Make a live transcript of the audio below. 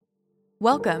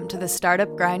Welcome to the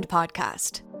Startup Grind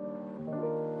podcast.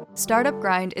 Startup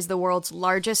Grind is the world's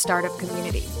largest startup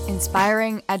community,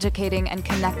 inspiring, educating, and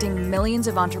connecting millions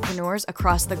of entrepreneurs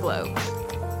across the globe.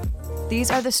 These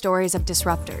are the stories of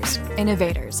disruptors,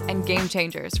 innovators, and game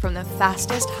changers from the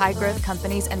fastest high-growth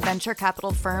companies and venture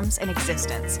capital firms in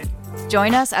existence.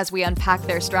 Join us as we unpack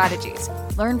their strategies,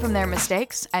 learn from their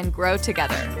mistakes, and grow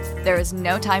together. There is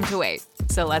no time to wait,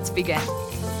 so let's begin.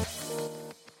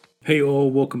 Hey all,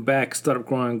 welcome back. Startup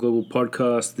Grind Global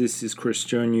Podcast. This is Chris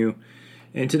Jonyu.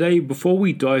 And today, before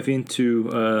we dive into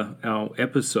our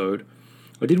episode,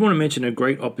 I did want to mention a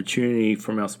great opportunity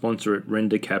from our sponsor at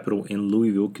Render Capital in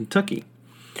Louisville, Kentucky.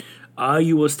 Are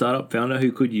you a startup founder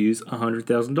who could use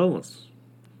 $100,000?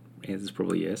 Answer is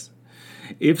probably yes.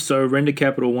 If so, Render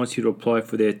Capital wants you to apply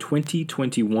for their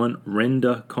 2021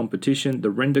 Render competition. The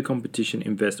Render competition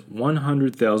invests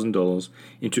 $100,000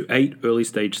 into 8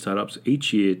 early-stage startups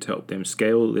each year to help them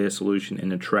scale their solution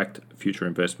and attract future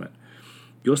investment.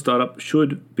 Your startup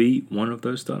should be one of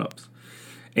those startups.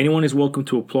 Anyone is welcome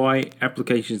to apply.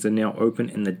 Applications are now open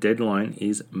and the deadline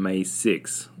is May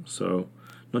 6th. So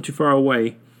not too far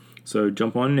away. So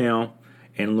jump on now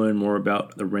and learn more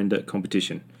about the Render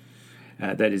competition.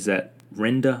 That is at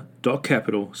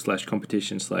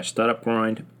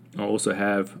render.capital/competition/startupgrind. I also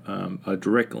have a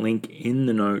direct link in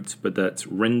the notes, but that's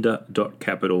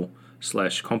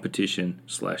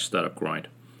render.capital/competition/startupgrind.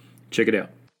 Check it out.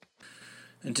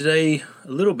 And today,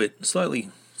 a little bit slightly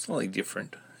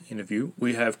different interview.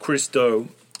 We have Chris Do,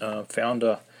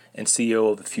 founder and CEO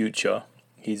of The Futur.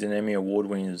 He's an Emmy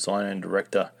Award-winning designer and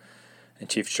director and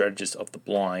chief strategist of The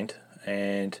Blind,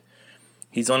 and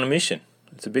he's on a mission.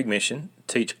 It's a big mission: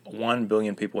 teach 1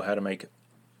 billion people how to make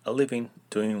a living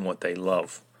doing what they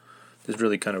love. This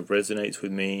really kind of resonates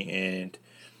with me,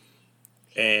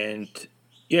 and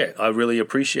yeah, I really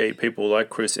appreciate people like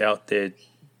Chris out there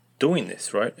doing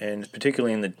this, right? And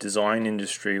particularly in the design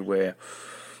industry, where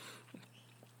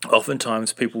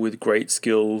oftentimes people with great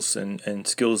skills and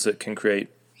skills that can create,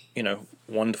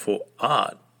 wonderful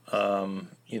art, do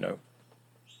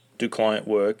client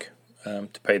work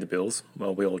to pay the bills.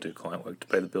 Well, we all do client work to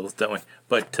pay the bills, don't we?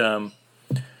 But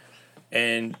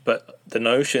the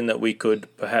notion that we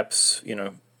could perhaps,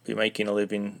 be making a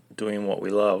living doing what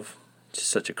we love, just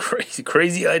such a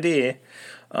crazy idea.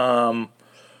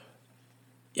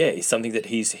 It's something that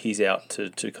he's out to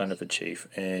kind of achieve.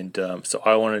 And so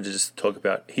I wanted to just talk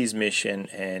about his mission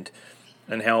and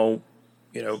how,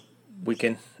 we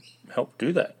can help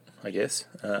do that, I guess.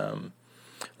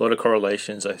 A lot of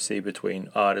correlations I see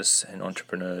between artists and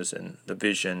entrepreneurs and the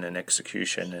vision and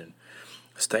execution and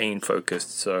staying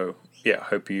focused. So, I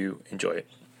hope you enjoy it.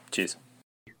 Cheers.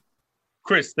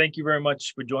 Chris, thank you very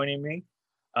much for joining me.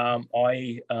 I'm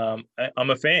a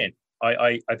fan.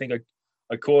 I think I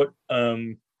caught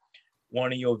one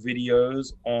of your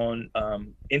videos on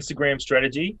Instagram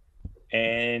strategy,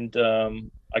 and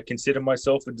I consider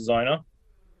myself a designer.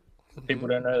 People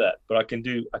don't know that, but I can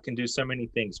do so many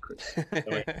things, Chris.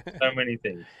 So many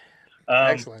things.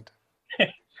 Excellent.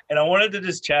 And I wanted to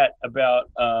just chat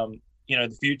about the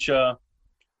future,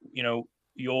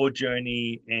 your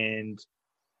journey and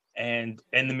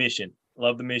the mission.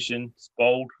 Love the mission. It's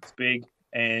bold, it's big,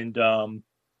 and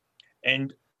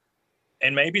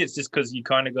maybe it's just because you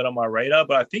kind of got on my radar,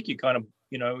 but I think you kind of,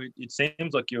 it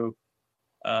seems like you're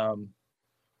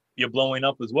blowing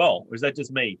up as well. Or is that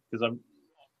just me? Because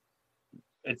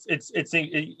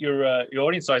your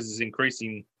audience size is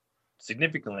increasing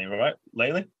significantly, right,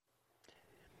 lately?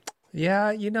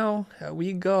 Yeah,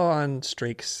 we go on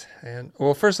streaks. And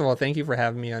well, first of all, thank you for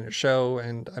having me on your show,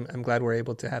 and I'm glad we're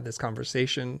able to have this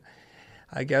conversation.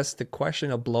 I guess the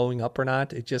question of blowing up or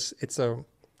not, it's a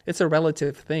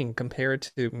relative thing compared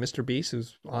to Mr. Beast,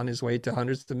 who's on his way to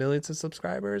hundreds of millions of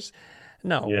subscribers.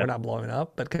 No, We're not blowing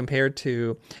up. But compared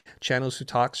to channels who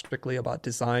talk strictly about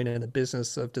design and the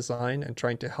business of design and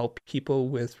trying to help people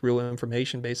with real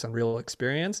information based on real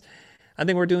experience, I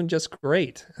think we're doing just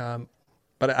great.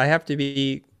 But I have to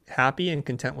be happy and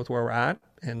content with where we're at.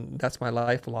 And that's my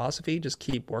life philosophy. Just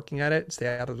keep working at it,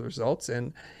 stay out of the results.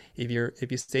 And if you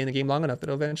stay in the game long enough,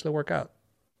 it'll eventually work out.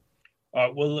 All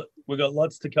right. Well, we've got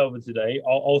lots to cover today.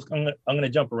 I'm going to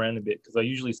jump around a bit because I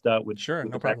usually start with no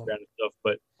the problem. background and stuff.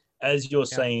 But as you're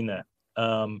saying that,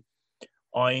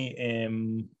 I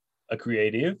am a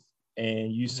creative,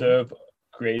 and you serve a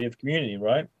creative community,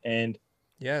 right? And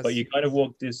yes, but you kind of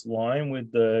walk this line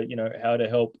with the, how to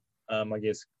help, I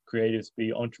guess, creatives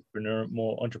be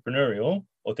more entrepreneurial,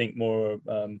 or think more,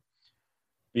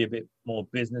 be a bit more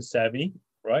business savvy,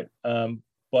 right?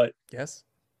 But yes,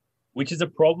 which is a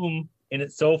problem in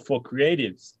itself for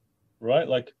creatives, right?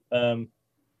 Like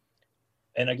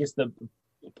And I guess the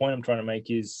point I'm trying to make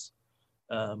is,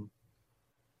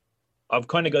 I've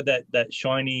kind of got that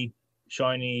shiny,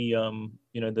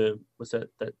 the what's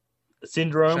that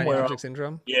syndrome Shiny where object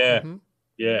syndrome. yeah, Hmm.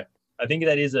 yeah. I think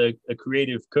that is a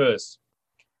creative curse.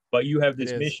 But you have It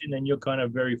this is. mission and you're kind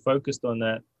of very focused on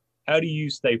that. How do you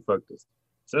stay focused?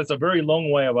 So that's a very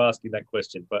long way of asking that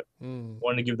question, but I Mm,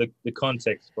 want to give the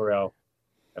context for our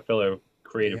fellow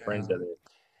creative friends yeah. out there.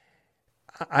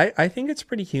 I think it's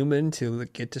pretty human to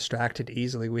get distracted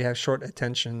easily. We have short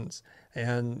attentions,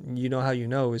 and you know how you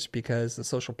know is because the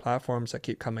social platforms that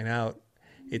keep coming out,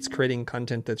 it's creating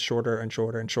content that's shorter and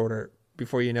shorter and shorter.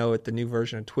 Before you know it, the new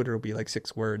version of Twitter will be like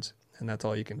 6 words, and that's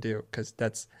all you can do because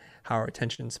that's how our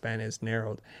attention span is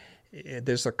narrowed.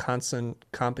 There's a constant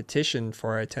competition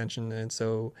for our attention, and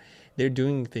so they're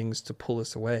doing things to pull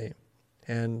us away.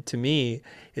 And to me,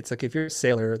 it's like if you're a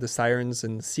sailor, the sirens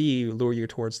in the sea lure you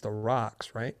towards the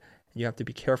rocks, right? You have to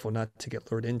be careful not to get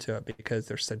lured into it because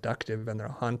they're seductive and they're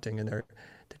haunting and they're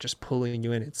just pulling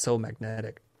you in. It's so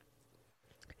magnetic.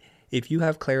 If you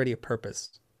have clarity of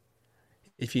purpose,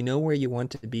 if you know where you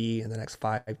want to be in the next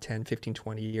 5, 10, 15,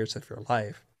 20 years of your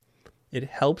life, it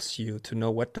helps you to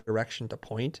know what direction to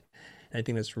point. And I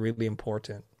think that's really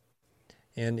important.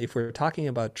 And if we're talking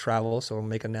about travel, so we'll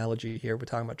make an analogy here, we're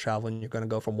talking about travel and you're going to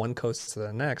go from one coast to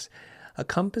the next, a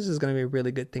compass is going to be a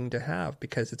really good thing to have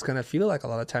because it's going to feel like a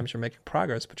lot of times you're making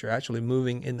progress, but you're actually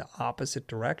moving in the opposite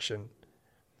direction.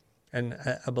 And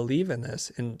I believe in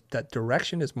this, and that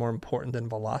direction is more important than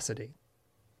velocity.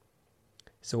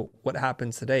 So what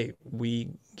happens today?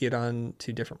 We get on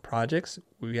to different projects,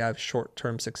 we have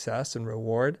short-term success and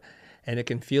reward, and it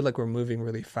can feel like we're moving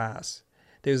really fast.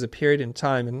 There's a period in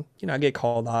time, and I get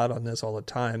called out on this all the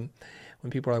time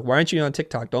when people are like, "Why aren't you on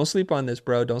TikTok? Don't sleep on this,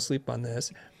 bro. Don't sleep on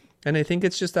this." And I think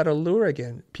it's just that allure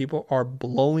again. People are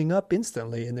blowing up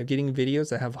instantly, and they're getting videos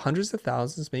that have hundreds of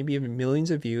thousands, maybe even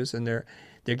millions of views, and they're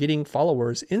getting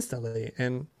followers instantly.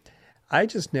 And I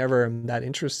just never am that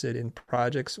interested in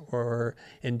projects or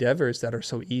endeavors that are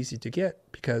so easy to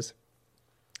get because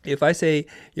if I say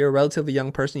you're a relatively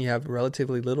young person, you have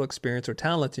relatively little experience or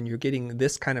talent, and you're getting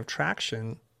this kind of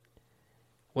traction,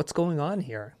 what's going on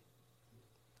here?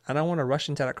 I don't want to rush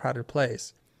into that crowded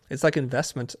place. It's like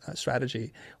investment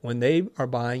strategy. When they are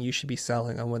buying, you should be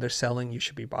selling. And when they're selling, you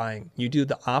should be buying. You do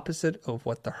the opposite of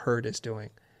what the herd is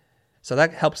doing. So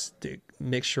that helps to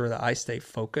make sure that I stay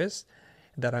focused,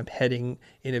 that I'm heading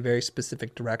in a very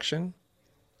specific direction.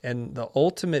 And the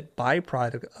ultimate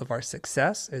byproduct of our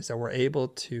success is that we're able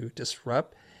to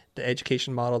disrupt the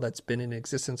education model that's been in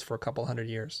existence for a couple hundred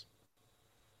years.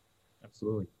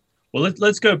 Absolutely. Well,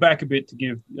 let's go back a bit to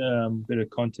give a bit of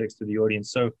context to the audience.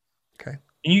 So, Okay.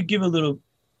 can you give a little?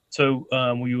 So,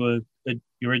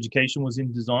 your education was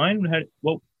in design. Give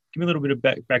me a little bit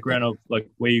of background of like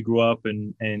where you grew up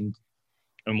and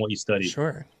what you studied.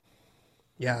 Sure.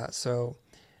 Yeah. So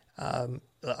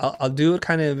I'll do it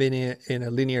kind of in a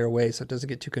linear way so it doesn't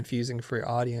get too confusing for your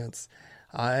audience.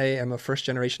 I am a first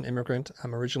generation immigrant.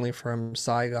 I'm originally from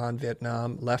Saigon,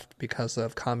 Vietnam, left because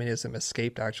of communism,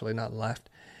 escaped actually, not left.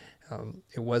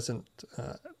 It wasn't,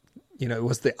 it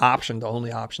was the option, the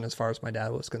only option as far as my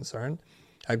dad was concerned.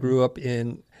 I grew up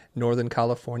in Northern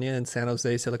California in San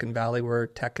Jose, Silicon Valley, where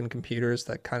tech and computers,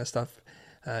 that kind of stuff,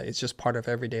 is just part of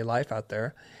everyday life out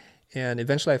there. And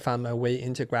eventually I found my way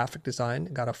into graphic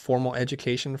design, got a formal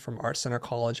education from Art Center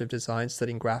College of Design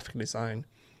studying graphic design.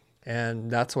 And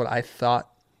that's what I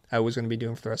thought I was going to be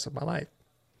doing for the rest of my life.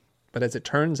 But as it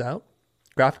turns out,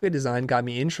 graphic design got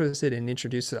me interested and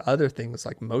introduced to other things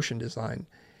like motion design,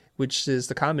 which is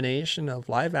the combination of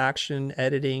live action,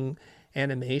 editing,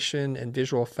 animation, and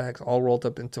visual effects all rolled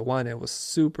up into one. It was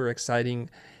super exciting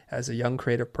as a young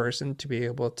creative person to be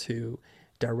able to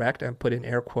direct and put in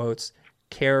air quotes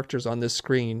characters on the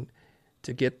screen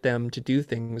to get them to do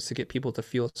things to get people to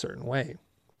feel a certain way.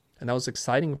 And that was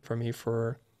exciting for me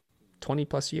for 20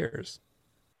 plus years.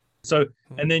 So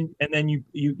and then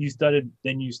you started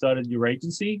your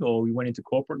agency or you went into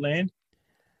corporate land.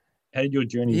 How did your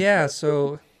journey? Yeah,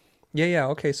 so yeah.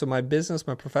 Okay, so my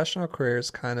professional career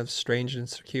is kind of strange and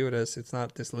circuitous. It's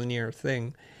not this linear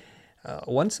thing.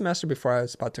 One semester before I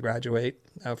was about to graduate,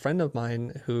 a friend of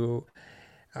mine who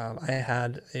I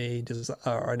had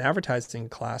an advertising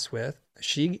class with,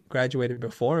 she graduated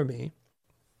before me,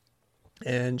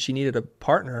 and she needed a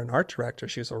partner, an art director.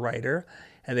 She was a writer,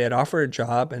 and they had offered a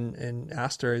job and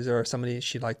asked her, is there somebody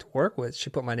she'd like to work with? She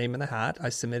put my name in the hat. I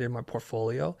submitted my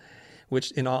portfolio,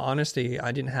 which in all honesty,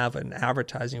 I didn't have an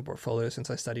advertising portfolio since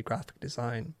I studied graphic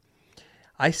design.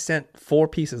 I sent 4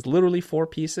 pieces, literally 4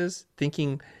 pieces,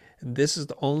 thinking this is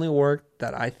the only work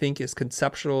that I think is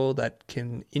conceptual, that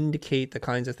can indicate the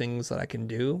kinds of things that I can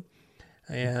do.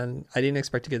 And I didn't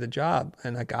expect to get the job,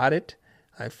 and I got it.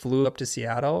 I flew up to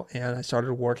Seattle and I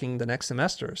started working the next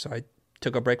semester. So I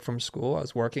took a break from school. I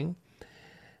was working,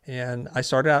 and I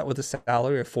started out with a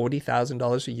salary of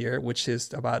 $40,000 a year, which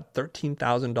is about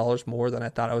 $13,000 more than I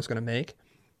thought I was going to make.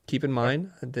 Keep in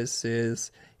mind, this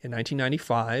is in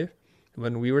 1995,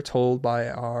 when we were told by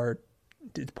our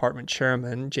department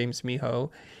chairman, James Miho.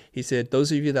 He said,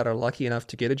 those of you that are lucky enough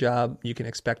to get a job, you can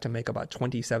expect to make about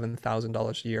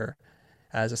 $27,000 a year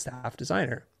as a staff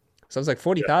designer. So I was like,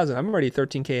 40,000, I'm already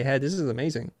 13K ahead. This is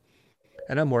amazing.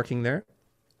 And I'm working there.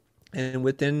 And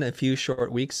within a few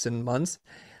short weeks and months,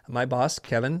 my boss,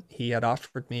 Kevin, he had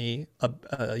offered me,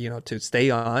 to stay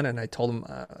on. And I told him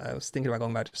I was thinking about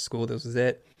going back to school. This was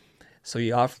it. So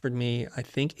he offered me, I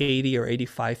think, $80,000 or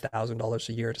 $85,000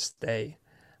 a year to stay.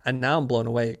 And now I'm blown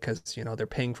away because, they're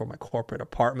paying for my corporate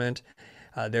apartment.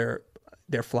 They're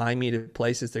flying me to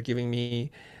places. They're giving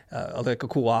me like a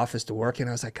cool office to work in.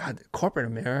 I was like, God, corporate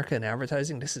America and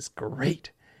advertising, this is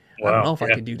great. Wow, I don't know if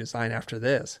I can do design after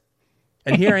this.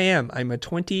 And here I am. I'm a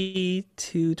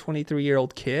 22,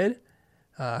 23-year-old kid.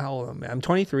 How old am I? I'm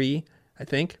 23, I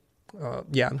think.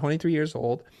 I'm 23 years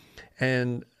old.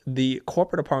 And the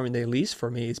corporate apartment they lease for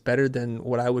me is better than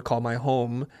what I would call my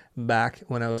home back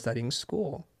when I was studying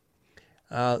school.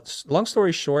 Long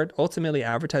story short, ultimately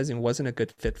advertising wasn't a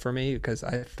good fit for me because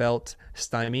I felt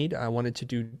stymied. I wanted to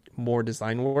do more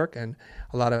design work, and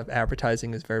a lot of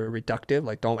advertising is very reductive.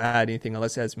 Like, don't add anything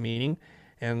unless it has meaning.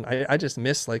 And I just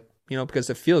miss, because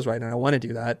it feels right and I want to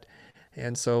do that.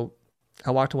 And so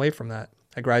I walked away from that.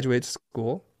 I graduated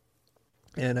school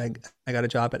and I got a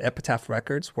job at Epitaph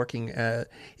Records working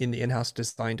in the in-house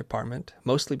design department,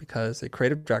 mostly because the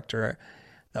creative director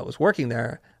that was working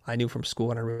there I knew from school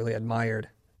and I really admired.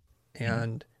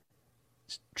 And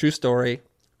true story,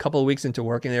 a couple of weeks into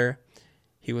working there,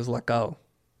 he was let go.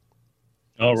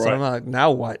 All right. So I'm like,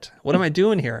 now what? What am I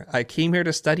doing here? I came here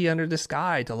to study under this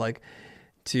guy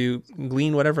to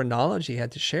glean whatever knowledge he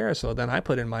had to share. So then I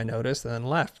put in my notice and then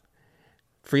left.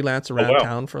 Freelance around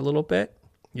town for a little bit.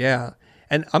 Yeah.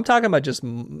 And I'm talking about just,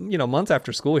 months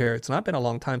after school here. It's not been a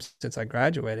long time since I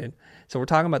graduated. So we're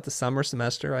talking about the summer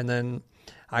semester. And then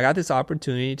I got this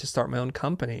opportunity to start my own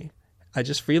company. I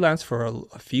just freelanced for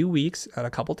a few weeks at a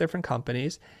couple different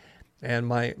companies. And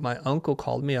my uncle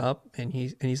called me up, and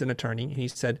he's an attorney. And he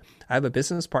said, I have a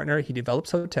business partner. He develops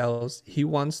hotels. He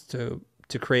wants to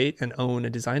create and own a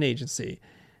design agency.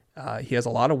 He has a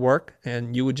lot of work,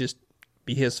 and you would just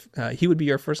be he would be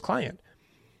your first client.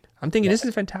 I'm thinking, this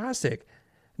is fantastic.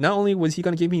 Not only was he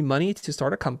going to give me money to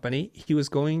start a company, he was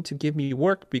going to give me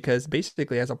work because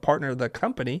basically as a partner of the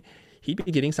company, he'd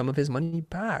be getting some of his money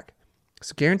back.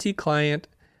 So guaranteed client,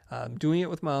 doing it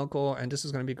with my uncle, and this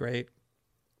is going to be great.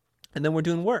 And then we're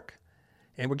doing work,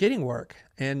 and we're getting work.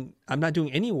 And I'm not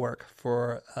doing any work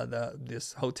for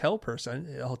this hotel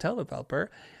person, a hotel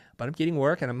developer, but I'm getting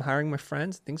work and I'm hiring my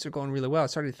friends. Things are going really well. I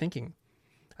started thinking,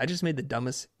 I just made the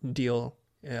dumbest deal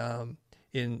in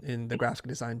the graphic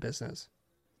design business.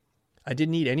 I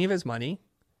didn't need any of his money.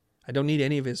 I don't need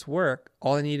any of his work.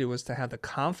 All I needed was to have the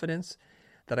confidence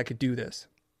that I could do this.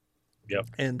 Yep.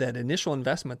 And that initial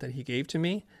investment that he gave to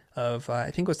me of,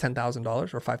 I think it was $10,000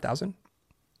 or $5,000,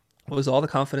 was all the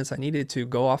confidence I needed to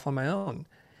go off on my own.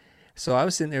 So I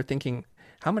was sitting there thinking,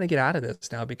 how am I going to get out of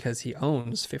this now? Because he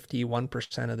owns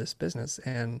 51% of this business.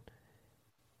 And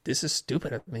this is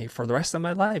stupid of me. For the rest of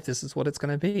my life, this is what it's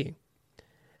going to be.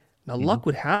 Now, luck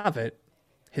would have it,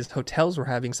 his hotels were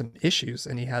having some issues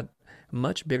and he had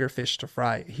much bigger fish to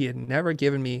fry. He had never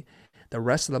given me the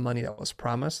rest of the money that was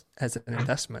promised as an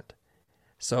investment.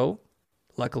 So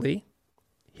luckily,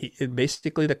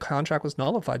 basically the contract was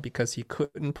nullified because he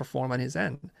couldn't perform on his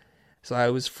end. So I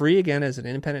was free again as an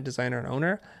independent designer and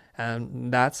owner.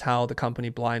 And that's how the company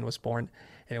Blind was born.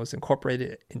 And it was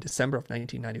incorporated in December of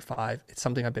 1995. It's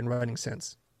something I've been running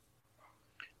since.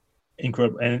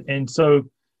 Incredible. And so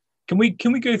can we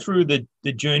go through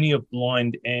the journey of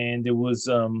Blind? And there was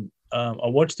I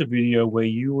watched a video where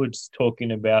you were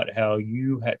talking about how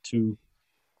you had to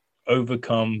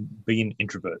overcome being an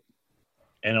introvert.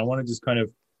 And I want to just kind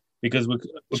of, because we're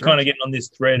Sure. kind of getting on this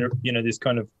thread, this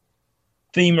kind of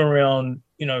theme around,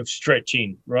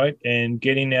 stretching, right? And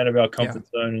getting out of our comfort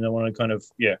zone. And I want to kind of,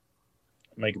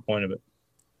 make a point of it.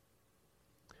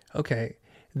 Okay.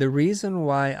 The reason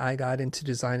why I got into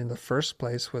design in the first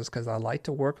place was because I like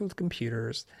to work with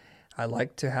computers. I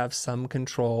like to have some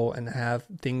control and have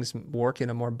things work in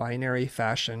a more binary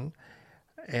fashion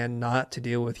and not to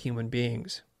deal with human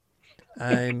beings.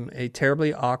 I'm a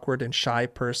terribly awkward and shy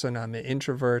person. I'm an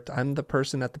introvert. I'm the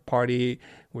person at the party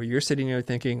where you're sitting there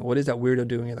thinking, what is that weirdo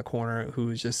doing in the corner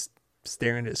who's just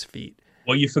staring at his feet?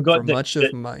 Well, you For forgot much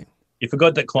of my,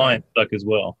 that client stuck as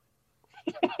well.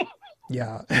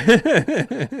 yeah.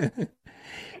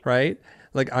 Right?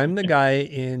 Like I'm the guy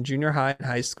in junior high and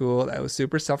high school that was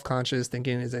super self-conscious,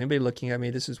 thinking, is anybody looking at me?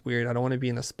 This is weird. I don't want to be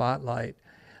in the spotlight.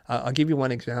 I'll give you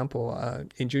one example.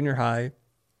 In junior high,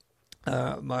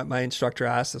 my instructor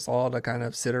asked us all to kind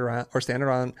of sit around or stand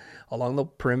around along the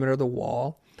perimeter of the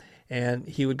wall. And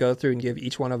he would go through and give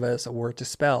each one of us a word to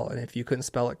spell. And if you couldn't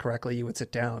spell it correctly, you would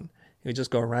sit down. He would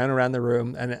just go around the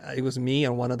room. And it was me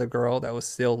and one other girl that was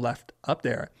still left up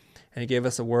there. And he gave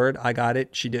us a word. I got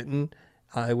it. She didn't.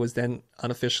 I was then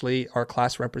unofficially our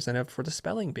class representative for the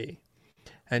spelling bee.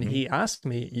 And he asked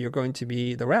me, you're going to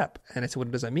be the rep. And I said,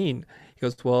 what does that mean? He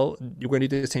goes, well, you're going to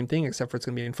do the same thing, except for it's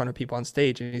going to be in front of people on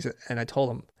stage. And he said, and I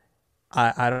told him,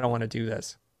 I don't want to do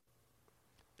this.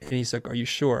 And he's like, are you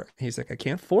sure? He's like, I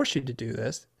can't force you to do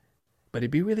this, but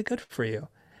it'd be really good for you.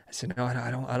 I said, no,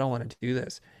 I don't want to do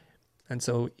this. And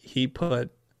so he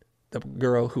put the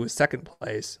girl who was second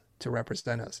place to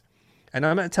represent us. And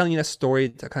I'm not telling you that story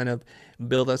to kind of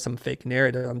build up some fake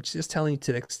narrative. I'm just telling you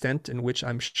to the extent in which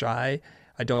I'm shy.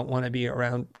 I don't want to be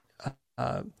around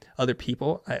other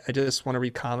people. I just want to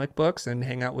read comic books and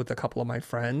hang out with a couple of my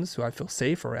friends who I feel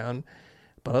safe around.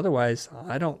 But otherwise,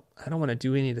 I don't want to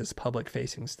do any of this public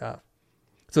facing stuff.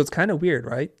 So it's kind of weird,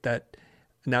 right? That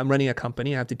now I'm running a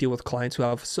company. I have to deal with clients who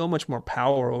have so much more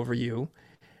power over you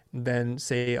than,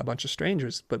 say, a bunch of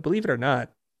strangers. But believe it or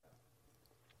not,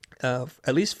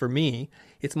 at least for me,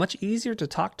 it's much easier to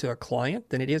talk to a client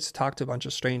than it is to talk to a bunch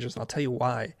of strangers. And I'll tell you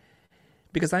why.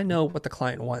 Because I know what the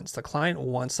client wants. The client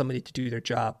wants somebody to do their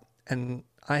job. And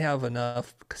I have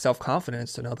enough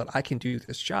self-confidence to know that I can do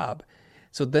this job.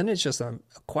 So then it's just a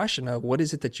question of what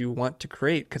is it that you want to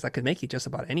create? Because I could make you just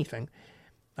about anything.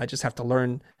 I just have to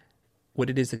learn what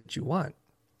it is that you want.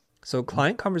 So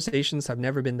client conversations have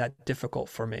never been that difficult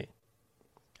for me.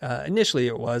 Initially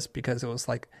it was because it was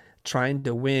like trying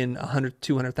to win $100,000,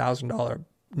 $200,000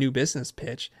 new business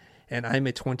pitch. And I'm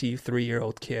a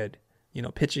 23-year-old kid,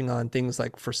 pitching on things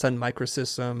like for Sun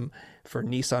Microsystem, for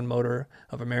Nissan Motor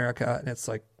of America. And it's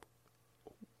like,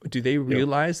 do they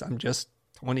realize I'm just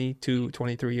 22,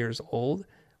 23 years old?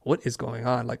 What is going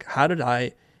on? Like, how did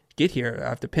I get here? I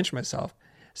have to pinch myself.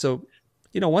 So,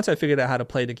 once I figured out how to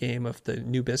play the game of the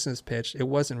new business pitch, it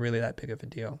wasn't really that big of a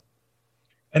deal.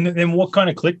 And then what kind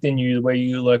of clicked in you where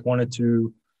you like wanted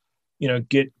to,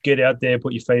 get out there,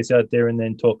 put your face out there and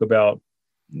then talk about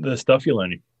the stuff you're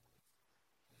learning?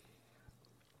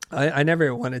 I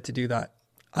never wanted to do that.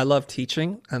 I love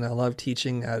teaching, and I love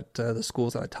teaching at the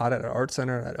schools that I taught at Art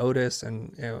Center, at Otis,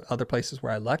 and other places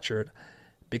where I lectured,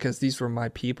 because these were my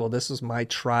people. This was my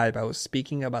tribe. I was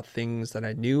speaking about things that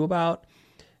I knew about,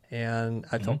 and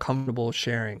I felt comfortable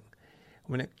sharing.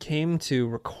 When it came to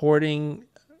recording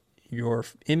your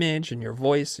image and your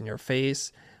voice and your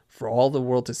face for all the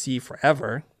world to see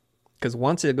forever, because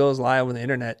once it goes live on the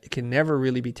internet, it can never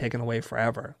really be taken away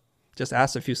forever. Just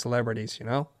ask a few celebrities,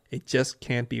 it just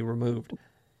can't be removed.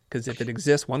 Because if it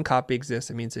exists, one copy exists,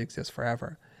 it means it exists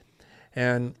forever.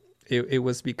 And it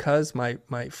was because my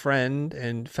friend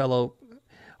and fellow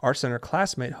Art Center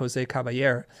classmate, Jose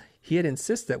Caballero, he had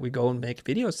insisted that we go and make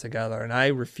videos together. And I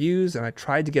refused, and I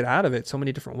tried to get out of it so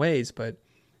many different ways. But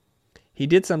he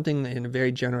did something in a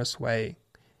very generous way.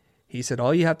 He said,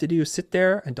 all you have to do is sit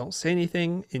there and don't say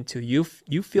anything until you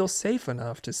feel safe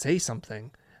enough to say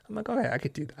something. I'm like, okay, I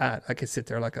could do that. I could sit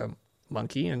there like a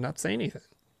monkey and not say anything.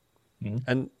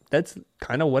 And that's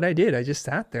kind of what I did. I just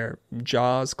sat there,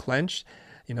 jaws clenched,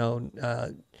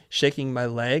 shaking my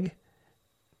leg,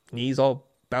 knees all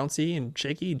bouncy and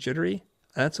shaky, jittery.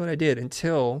 That's what I did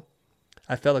until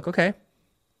I felt like, okay,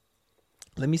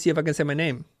 let me see if I can say my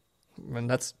name. And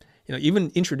that's,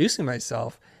 even introducing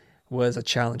myself was a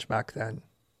challenge back then.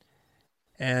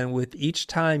 And with each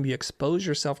time you expose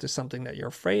yourself to something that you're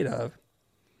afraid of,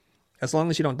 as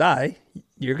long as you don't die,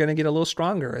 you're going to get a little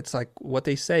stronger. It's like what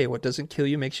they say, what doesn't kill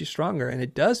you makes you stronger. And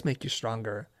it does make you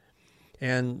stronger.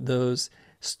 And those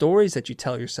stories that you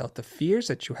tell yourself, the fears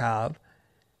that you have,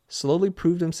 slowly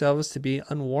prove themselves to be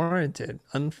unwarranted,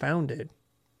 unfounded.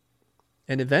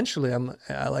 And eventually I'm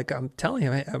telling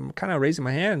him, I'm kind of raising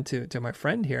my hand to my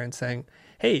friend here and saying,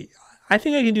 hey, I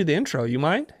think I can do the intro. You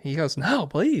mind? He goes, no,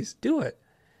 please do it.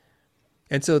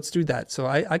 And so it's through that. So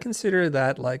I consider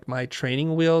that like my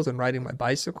training wheels and riding my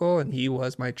bicycle, and he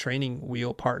was my training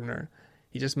wheel partner.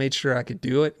 He just made sure I could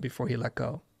do it before he let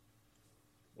go.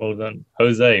 Well done.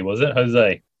 Jose, was it?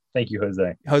 Jose. Thank you,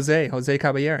 Jose. Jose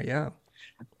Caballero, yeah.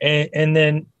 And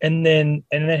then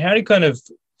how did kind of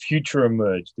the future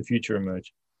emerge?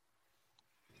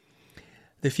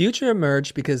 The future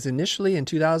emerged because initially in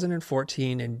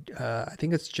 2014, and I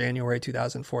think it's January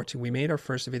 2014, we made our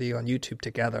first video on YouTube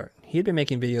together. He had been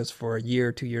making videos for a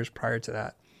year, 2 years prior to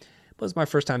that. It was my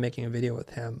first time making a video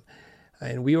with him.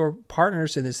 And we were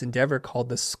partners in this endeavor called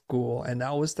The School. And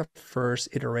that was the first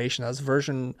iteration. That was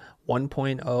version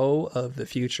 1.0 of The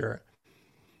Future.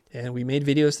 And we made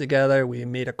videos together. We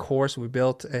made a course. We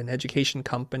built an education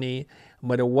company,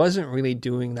 but it wasn't really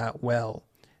doing that well.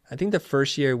 I think the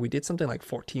first year we did something like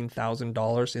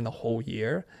 $14,000 in the whole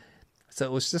year. So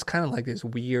it was just kind of like this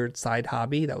weird side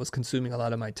hobby that was consuming a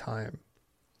lot of my time.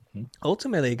 Mm-hmm.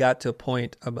 Ultimately, it got to a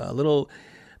point about a little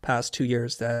past 2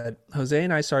 years that Jose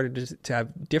and I started to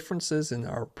have differences in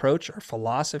our approach, our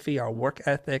philosophy, our work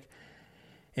ethic.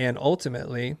 And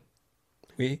ultimately,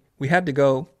 we had to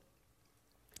go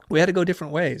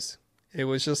different ways. It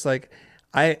was just like,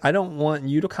 I don't want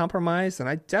you to compromise, and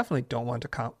I definitely don't want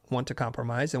to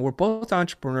compromise. And we're both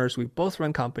entrepreneurs. We've both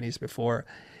run companies before,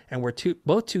 and we're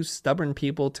both too stubborn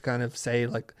people to kind of say,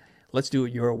 like, let's do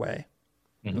it your way.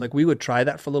 Mm-hmm. Like, we would try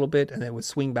that for a little bit, and it would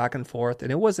swing back and forth.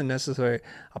 And it wasn't necessarily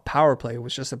a power play. It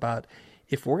was just about,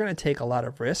 if we're going to take a lot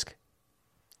of risk,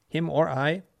 him or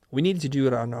I, we needed to do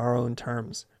it on our own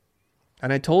terms.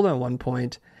 And I told him at one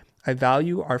point, I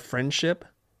value our friendship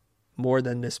more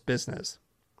than this business.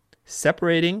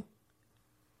 Separating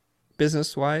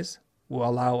business-wise will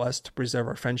allow us to preserve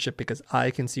our friendship because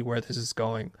I can see where this is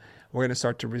going. We're going to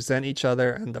start to resent each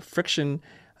other, and the friction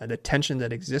and the tension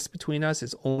that exists between us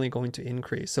is only going to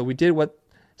increase. So we did what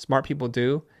smart people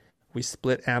do. We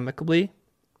split amicably.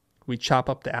 We chop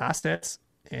up the assets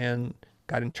and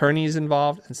got attorneys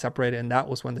involved and separated, and that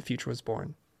was when The Future was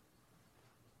born.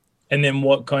 And then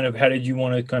how did you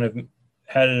want it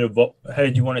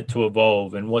to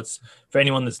evolve? And what's, for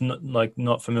anyone that's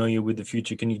not familiar with The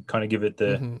Future, can you kind of give it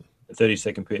the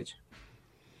 30-second pitch?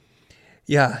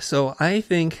 Yeah, so I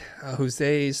think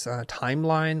Jose's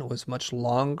timeline was much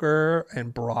longer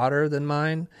and broader than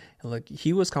mine. And like,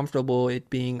 he was comfortable it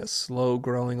being a slow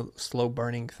growing, slow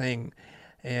burning thing.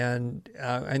 And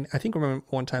I think, remember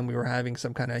one time we were having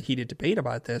some kind of heated debate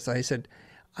about this. I said,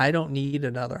 I don't need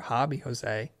another hobby,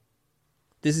 Jose.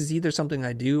 This is either something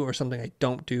I do or something I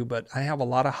don't do, but I have a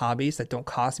lot of hobbies that don't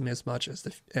cost me as much as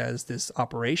this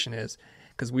operation is,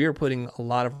 because we are putting a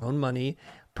lot of our own money,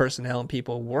 personnel, and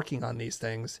people working on these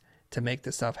things to make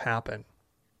this stuff happen.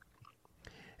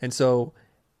 And so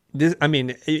this, I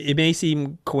mean, it may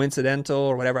seem coincidental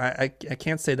or whatever. I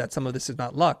can't say that some of this is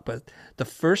not luck, but the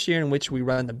first year in which we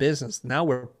run the business, now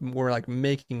we're like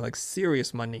making like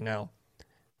serious money now.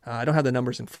 I don't have the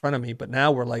numbers in front of me, but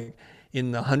now we're like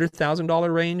in the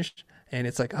 $100,000 range. And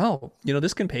it's like, oh,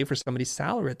 this can pay for somebody's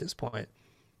salary at this point.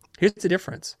 Here's the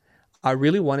difference. I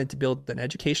really wanted to build an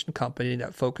education company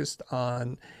that focused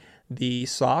on the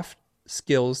soft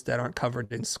skills that aren't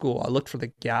covered in school. I looked for the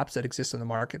gaps that exist in the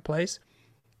marketplace,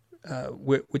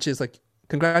 which is like,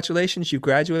 congratulations, you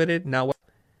graduated. Now what?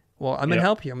 Well, I'm going to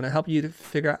help you. I'm going to help you to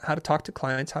figure out how to talk to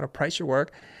clients, how to price your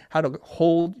work, how to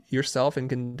hold yourself and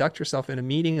conduct yourself in a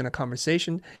meeting and a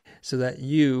conversation so that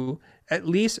you at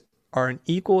least are an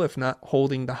equal, if not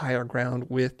holding the higher ground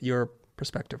with your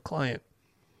prospective client.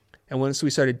 And once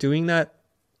we started doing that,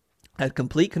 I had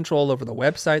complete control over the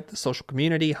website, the social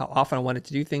community, how often I wanted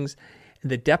to do things,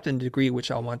 and the depth and degree which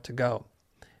I want to go.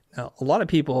 Now, a lot of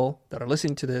people that are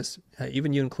listening to this,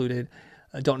 even you included,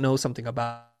 don't know something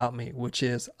about me, which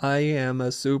is I am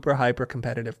a super hyper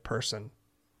competitive person.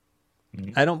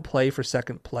 Mm-hmm. I don't play for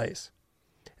second place.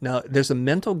 Now, there's a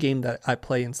mental game that I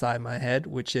play inside my head,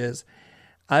 which is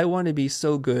I want to be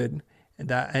so good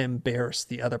that I embarrass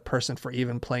the other person for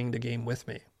even playing the game with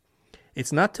me.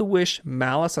 It's not to wish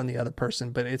malice on the other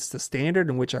person, but it's the standard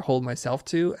in which I hold myself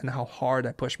to and how hard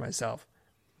I push myself.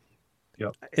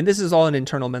 Yep. And this is all an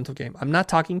internal mental game. I'm not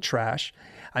talking trash.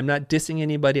 I'm not dissing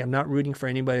anybody. I'm not rooting for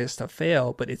anybody to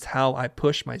fail, but it's how I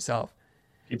push myself.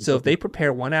 So if they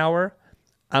prepare 1 hour,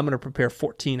 I'm going to prepare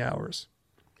 14 hours.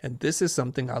 And this is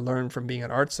something I learned from being at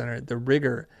Art Center, the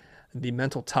rigor, the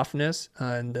mental toughness,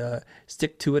 and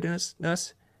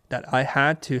stick-to-itiveness that I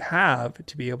had to have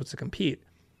to be able to compete.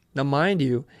 Now, mind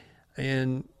you,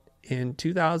 in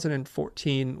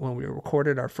 2014, when we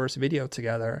recorded our first video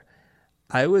together,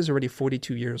 I was already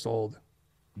 42 years old.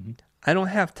 Mm-hmm. I don't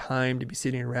have time to be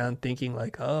sitting around thinking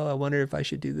like, oh, I wonder if I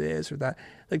should do this or that.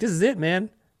 Like, this is it, man.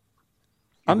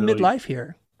 I'm midlife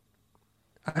here.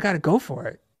 I got to go for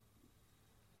it.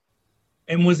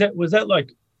 And was there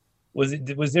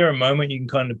a moment you can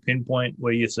kind of pinpoint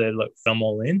where you said, like, I'm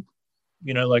all in?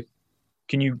 Like,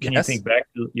 can you think back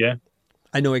to, yeah?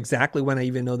 I know exactly when. I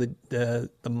even know the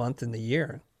month and the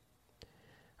year.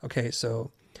 Okay,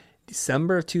 so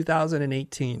December of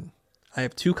 2018. I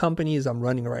have 2 companies I'm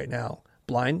running right now.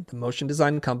 Blind, the motion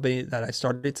design company that I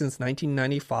started since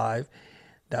 1995,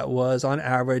 that was on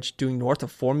average doing north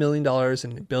of $4 million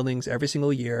in billings every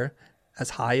single year,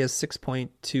 as high as $6.2,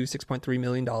 $6.3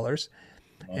 million.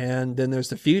 And then there's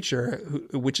the Future,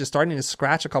 which is starting to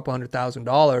scratch a couple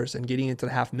 $100,000 and getting into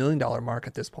the $500,000 mark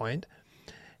at this point.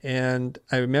 And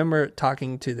I remember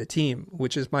talking to the team,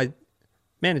 which is my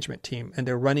management team, and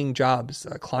they're running jobs,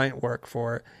 client work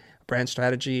for brand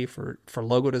strategy, for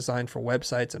logo design, for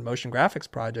websites and motion graphics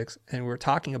projects. And we were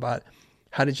talking about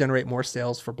how to generate more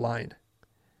sales for Blind.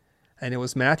 And it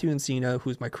was Matthew Encino,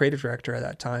 who's my creative director at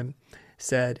that time,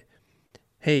 said,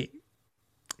 hey,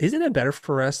 isn't it better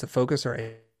for us to focus our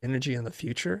energy on the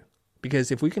future? Because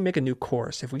if we can make a new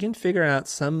course, if we can figure out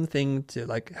something to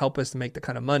like help us to make the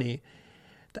kind of money,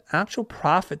 the actual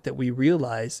profit that we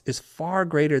realize is far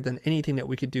greater than anything that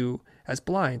we could do as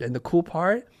Blind. And the cool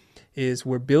part is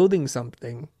we're building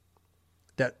something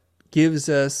that gives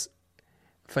us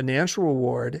financial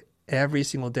reward every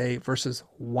single day versus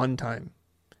one time.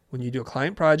 When you do a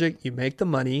client project, you make the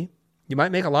money. You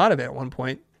might make a lot of it at one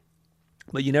point,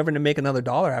 but you never make another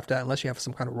dollar after that unless you have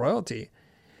some kind of royalty.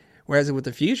 Whereas with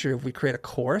the Future, if we create a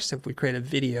course, if we create a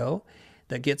video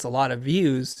that gets a lot of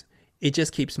views, it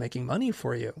just keeps making money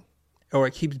for you, or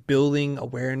it keeps building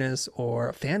awareness or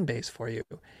a fan base for you.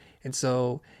 And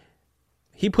so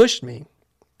he pushed me,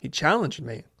 he challenged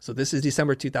me. So this is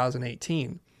December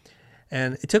 2018.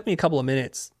 And it took me a couple of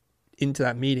minutes into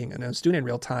that meeting, and I was doing it in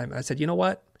real time. I said, you know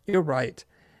what? You're right.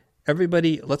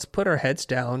 Everybody, let's put our heads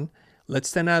down. Let's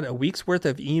send out a week's worth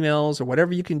of emails or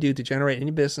whatever you can do to generate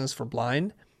any business for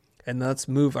Blind, and let's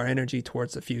move our energy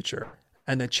towards the future.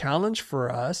 And the challenge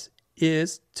for us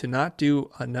is to not do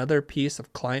another piece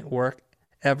of client work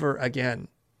ever again.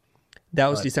 That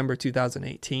was December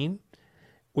 2018.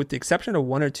 With the exception of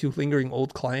 1 or 2 lingering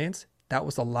old clients, that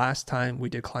was the last time we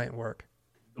did client work.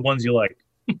 The ones you like.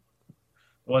 The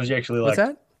ones you actually like. What's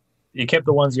that? You kept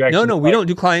the ones you actually No, like. we don't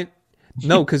do client.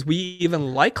 No, because we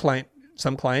even like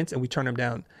some clients and we turn them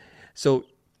down. So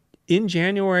in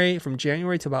January, from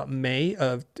January to about May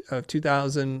of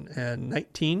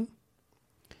 2019,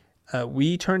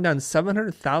 we turned down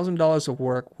 $700,000 of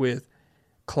work with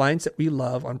clients that we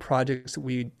love on projects that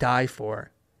we die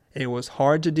for. And it was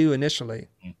hard to do initially.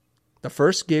 The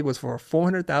first gig was for a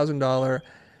 $400,000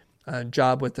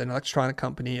 job with an electronic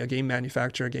company, a game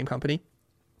manufacturer, a game company.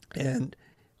 And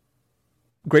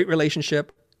great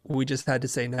relationship. We just had to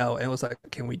say no. And it was like,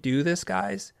 can we do this,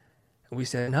 guys? And we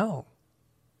said no.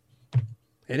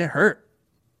 And it hurt.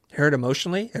 It hurt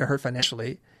emotionally. It hurt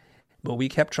financially. But we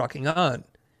kept trucking on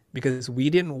because we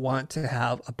didn't want to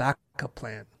have a backup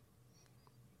plan.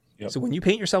 Yep. So when you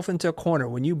paint yourself into a corner,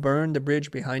 when you burn the bridge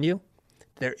behind you,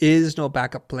 there is no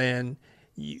backup plan.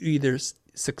 You either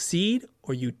succeed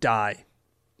or you die.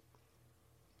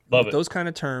 Love With it. those kind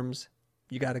of terms,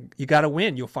 you gotta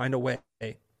win. You'll find a way.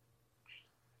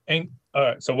 And all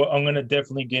right, so I'm going to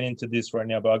definitely get into this right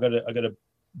now, but I got to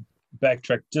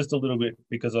backtrack just a little bit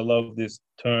because I love this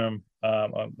term.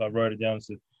 I wrote it down.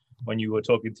 So when you were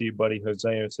talking to your buddy Jose,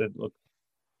 I said, "Look,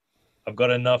 I've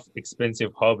got enough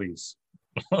expensive hobbies."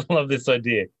 I love this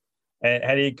idea. And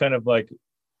how do you kind of like?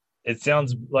 It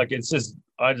sounds like it's just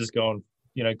I just go and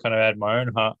kind of add my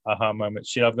own aha moment.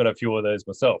 Shit, I've got a few of those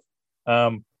myself.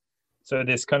 So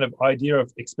this kind of idea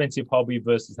of expensive hobby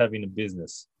versus having a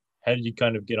business. How did you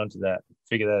kind of get onto that,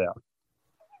 figure that out?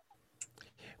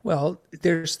 Well,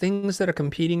 there's things that are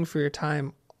competing for your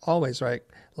time always, right?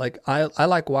 Like I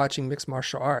like watching mixed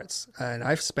martial arts, and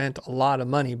I've spent a lot of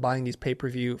money buying these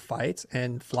pay-per-view fights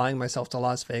and flying myself to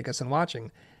Las Vegas and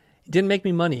watching. It didn't make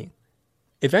me money.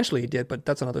 Eventually it did, but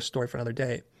that's another story for another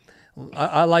day.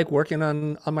 I like working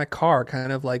on my car,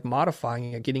 kind of like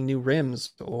modifying it, getting new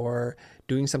rims or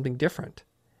doing something different.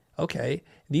 Okay,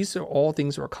 these are all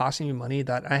things that were costing me money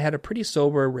that I had a pretty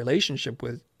sober relationship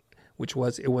with, which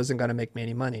was it wasn't going to make me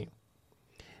any money.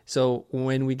 So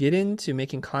when we get into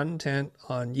making content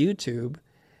on YouTube,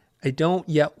 I don't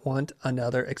yet want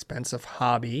another expensive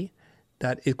hobby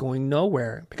that is going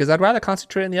nowhere because I'd rather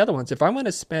concentrate on the other ones. If I'm going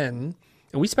to spend,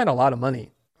 and we spend a lot of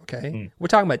money, okay? We're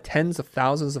talking about tens of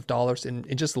thousands of dollars in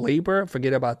just labor.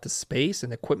 Forget about the space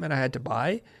and equipment I had to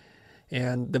buy.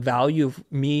 And the value of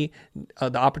me,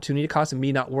 the opportunity cost of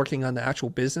me not working on the actual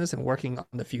business and working on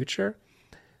the future,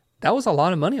 that was a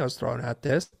lot of money I was throwing at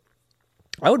this.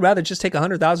 I would rather just take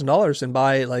 $100,000 and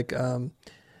buy like a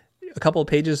couple of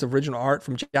pages of original art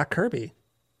from Jack Kirby.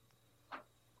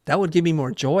 That would give me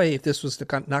more joy if this was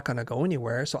not going to go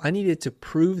anywhere. So I needed to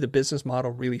prove the business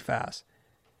model really fast.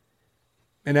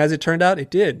 And as it turned out, it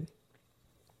did.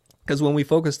 Because when we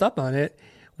focused up on it,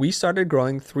 we started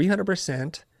growing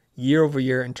 300% year over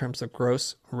year in terms of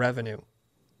gross revenue.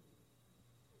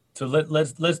 So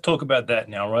let's talk about that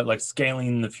now, right? Like scaling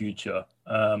in the future.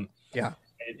 Yeah.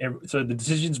 So the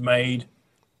decision's made,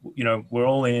 we're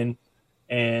all in,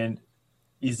 and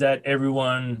is that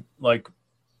everyone like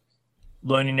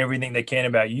learning everything they can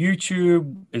about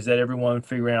YouTube? Is that everyone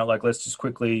figuring out like, let's just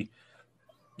quickly,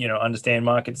 understand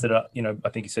markets that are, I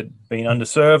think you said being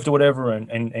underserved or whatever,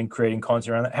 and creating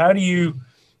content around that? How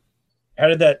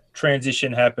did that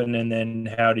transition happen? And then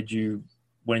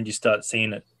when did you start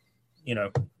seeing it,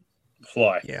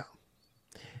 fly? Yeah.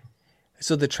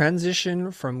 So the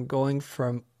transition from going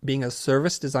from being a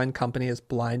service design company as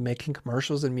Blind, making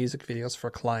commercials and music videos for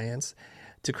clients,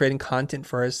 to creating content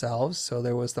for ourselves. So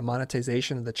there was the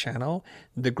monetization of the channel,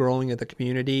 the growing of the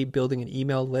community, building an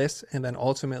email list, and then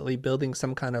ultimately building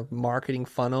some kind of marketing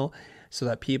funnel so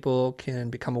that people can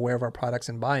become aware of our products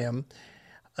and buy them.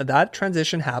 That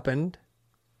transition happened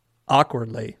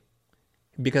awkwardly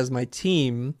because my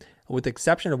team, with the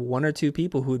exception of one or two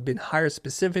people who had been hired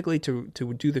specifically to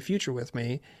do the future with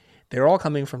me, they're all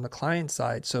coming from the client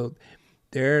side. So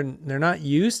they're not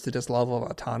used to this level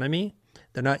of autonomy.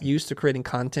 They're not used to creating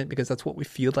content because that's what we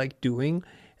feel like doing.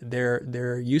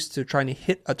 They're used to trying to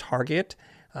hit a target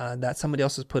that somebody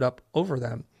else has put up over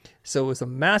them. So it was a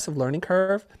massive learning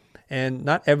curve. And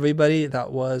not everybody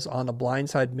that was on the Blind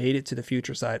side made it to the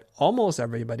future side. Almost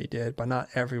everybody did, but not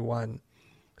everyone.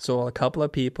 So a couple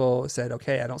of people said,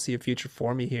 okay, I don't see a future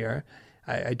for me here.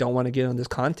 I don't want to get on this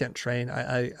content train.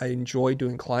 I enjoy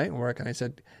doing client work. And I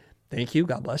said, thank you.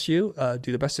 God bless you.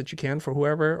 Do the best that you can for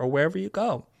whoever or wherever you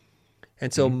go.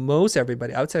 And so most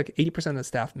everybody, I would say like 80% of the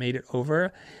staff made it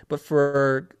over. But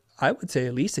for, I would say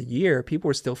at least a year, people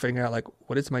were still figuring out like,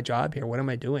 what is my job here? What am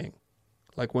I doing?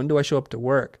 Like, when do I show up to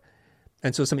work?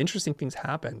 And so some interesting things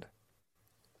happened.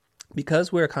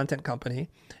 Because we're a content company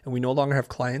and we no longer have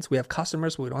clients, we have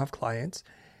customers, but we don't have clients.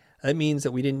 That means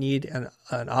that we didn't need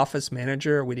an office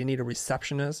manager. We didn't need a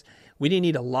receptionist. We didn't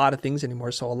need a lot of things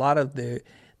anymore. So a lot of the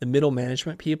middle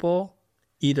management people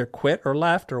either quit or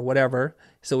left or whatever.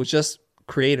 So it was just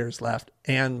creators left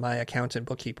and my accountant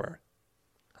bookkeeper.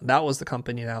 That was the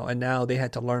company now. And now they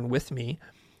had to learn with me.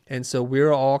 And so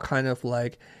we're all kind of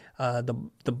like the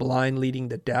blind leading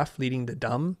the deaf, leading the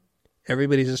dumb.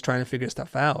 Everybody's just trying to figure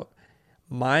stuff out.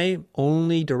 My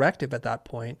only directive at that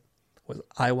point was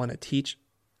I want to teach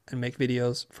and make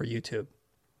videos for YouTube.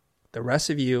 The rest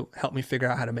of you help me figure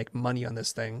out how to make money on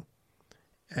this thing.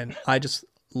 And I just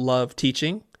love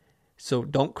teaching. So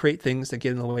don't create things that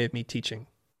get in the way of me teaching.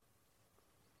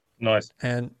 Nice.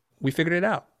 And we figured it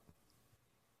out.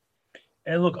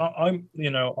 And look, I'm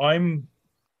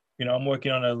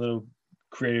working on a little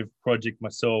creative project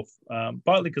myself,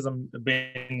 partly because I'm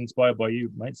being inspired by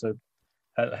you, mate. So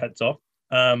hats off.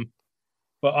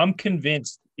 But I'm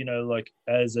convinced, like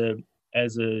as a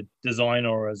designer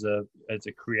or as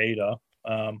a creator,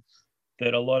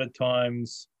 that a lot of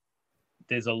times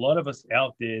there's a lot of us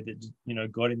out there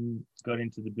that got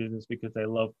into the business because they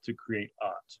love to create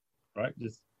art, right?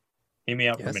 Just hear me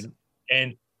out for a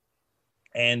minute.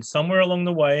 And somewhere along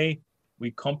the way,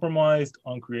 we compromised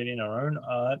on creating our own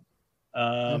art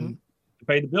to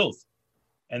pay the bills.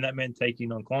 And that meant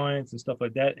taking on clients and stuff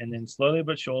like that. And then slowly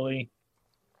but surely,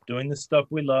 doing the stuff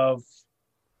we love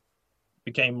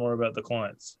became more about the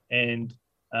clients. And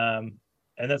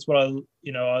that's what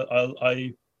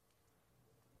the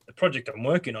project I'm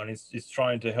working on is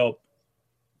trying to help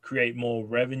create more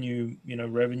revenue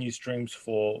streams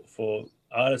for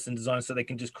artists and designers so they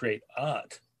can just create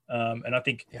art. And I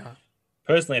think,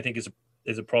 personally, I think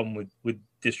there's a problem with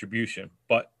distribution.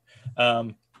 But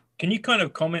can you kind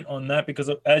of comment on that? Because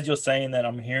as you're saying that,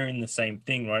 I'm hearing the same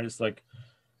thing, right? It's like,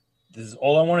 this is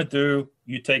all I want to do.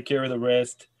 You take care of the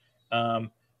rest.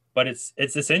 But it's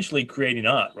essentially creating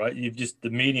art, right? The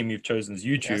medium you've chosen is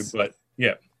YouTube, yes. But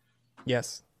yeah.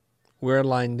 Yes, we're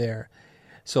aligned there.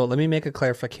 So let me make a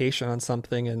clarification on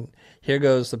something. And here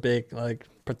goes the big,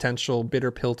 potential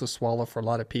bitter pill to swallow for a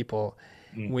lot of people.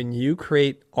 When you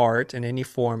create art in any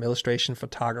form, illustration,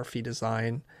 photography,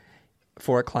 design,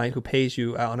 for a client who pays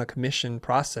you on a commission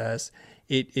process,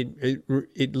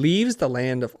 it leaves the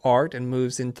land of art and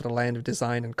moves into the land of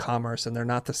design and commerce, and they're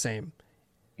not the same.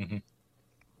 Mm-hmm.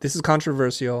 This is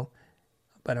controversial,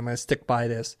 but I'm going to stick by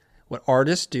this. What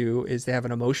artists do is they have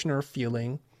an emotion or a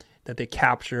feeling that they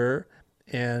capture,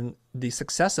 and the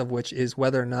success of which is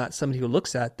whether or not somebody who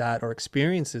looks at that or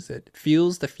experiences it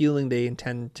feels the feeling they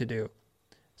intend to do.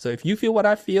 So if you feel what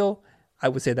I feel, I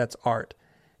would say that's art.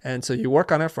 And so you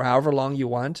work on it for however long you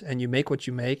want, and you make what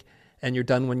you make, and you're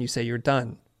done when you say you're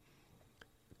done.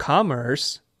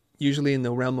 commerce, usually in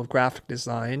the realm of graphic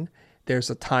design, there's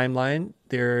a timeline,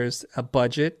 there's a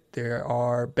budget, there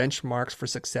are benchmarks for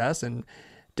success and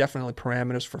definitely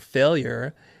parameters for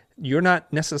failure. You're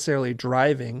not necessarily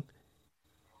driving,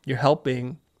 you're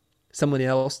helping someone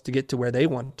else to get to where they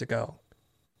want to go.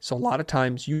 So a lot of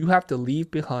times you have to leave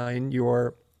behind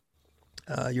your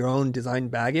own design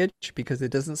baggage because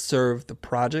it doesn't serve the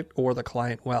project or the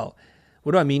client well.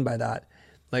 What do I mean by that?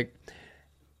 Like,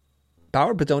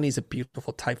 Bauer Bodoni is a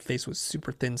beautiful typeface with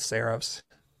super thin serifs.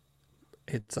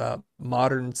 It's a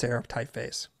modern serif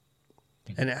typeface,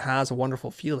 and it has a wonderful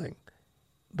feeling.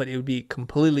 But it would be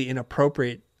completely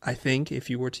inappropriate, I think, if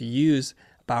you were to use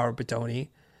Bauer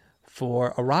Bodoni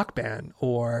for a rock band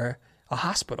or a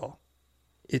hospital.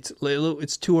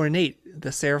 It's too ornate.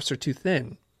 The serifs are too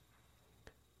thin.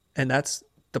 And that's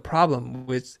the problem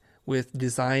with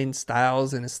design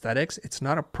styles and aesthetics. It's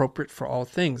not appropriate for all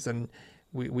things. And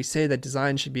we say that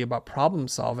design should be about problem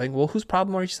solving. Well, whose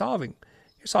problem are you solving?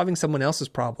 You're solving someone else's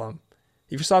problem.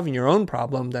 If you're solving your own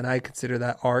problem, then I consider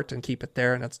that art and keep it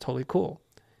there, and that's totally cool.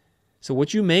 So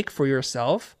what you make for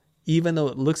yourself, even though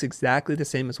it looks exactly the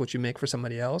same as what you make for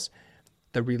somebody else,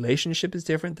 the relationship is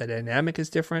different, the dynamic is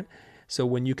different. So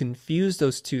when you confuse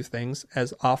those two things,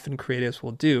 as often creatives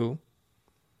will do,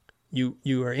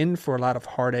 you are in for a lot of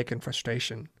heartache and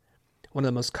frustration. One of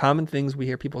the most common things we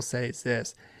hear people say is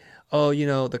this: oh,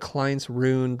 the clients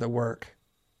ruined the work.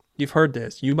 You've heard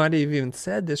this. You might have even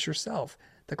said this yourself.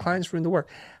 The clients ruined the work.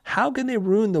 How can they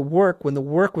ruin the work when the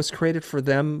work was created for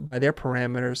them by their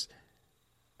parameters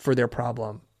for their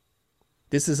problem?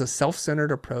 This is a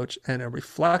self-centered approach and a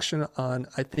reflection on,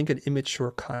 I think, an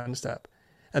immature concept.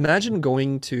 Imagine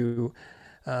going to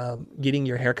getting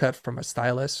your haircut from a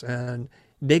stylist and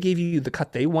they gave you the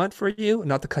cut they want for you,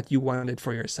 not the cut you wanted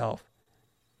for yourself.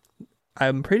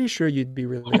 I'm pretty sure you'd be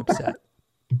really upset.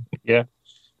 Yeah.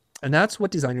 And that's what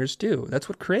designers do. That's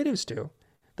what creatives do.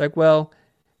 Like, well,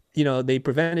 they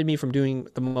prevented me from doing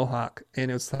the mohawk. And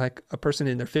it's like a person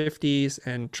in their 50s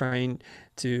and trying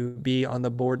to be on the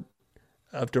board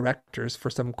of directors for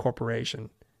some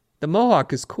corporation. The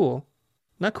mohawk is cool,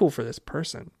 not cool for this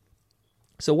person.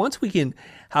 So once we can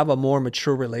have a more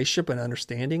mature relationship and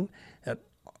understanding that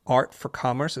art for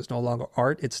commerce is no longer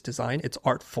art, it's design, it's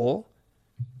artful.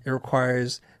 It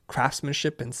requires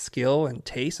craftsmanship and skill and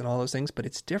taste and all those things, but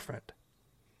it's different.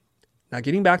 Now,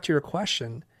 getting back to your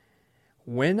question,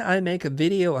 when I make a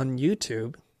video on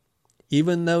YouTube,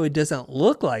 even though it doesn't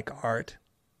look like art,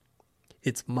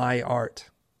 it's my art.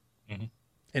 Mm-hmm.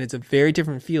 And it's a very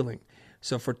different feeling.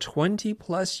 So for 20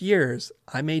 plus years,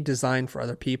 I made design for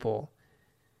other people.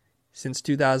 Since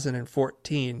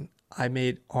 2014, I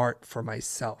made art for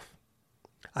myself.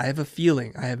 I have a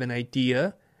feeling, I have an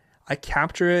idea. I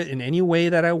capture it in any way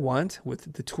that I want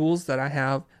with the tools that I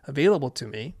have available to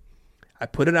me. I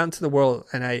put it out into the world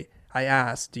and I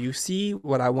ask, do you see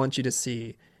what I want you to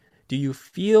see? Do you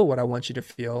feel what I want you to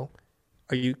feel?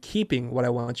 Are you keeping what I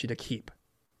want you to keep?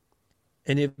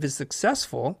 And if it's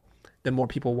successful, then more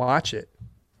people watch it.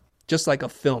 Just like a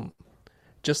film,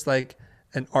 just like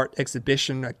an art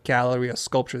exhibition, a gallery, a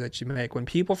sculpture that you make. When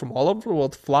people from all over the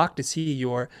world flock to see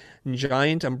your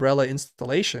giant umbrella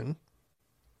installation,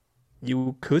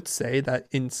 you could say that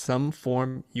in some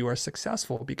form you are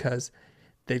successful because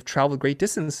they've traveled great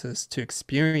distances to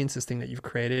experience this thing that you've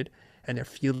created and they're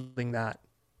feeling that.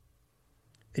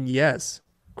 And yes,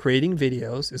 creating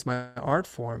videos is my art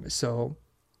form. So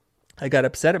I got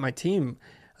upset at my team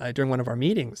during one of our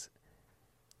meetings.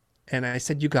 And I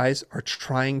said, you guys are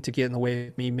trying to get in the way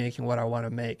of me making what I want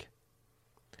to make.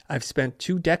 I've spent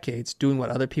 2 decades doing what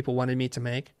other people wanted me to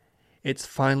make. It's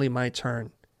finally my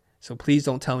turn. So please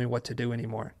don't tell me what to do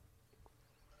anymore.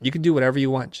 You can do whatever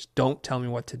you want. Just don't tell me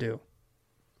what to do.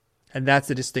 And that's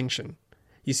the distinction.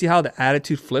 You see how the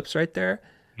attitude flips right there?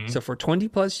 Mm-hmm. So for 20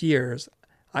 plus years,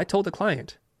 I told the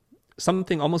client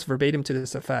something almost verbatim to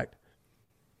this effect.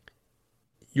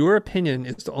 Your opinion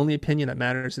is the only opinion that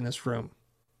matters in this room.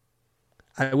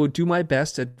 I will do my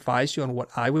best to advise you on what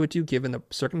I would do given the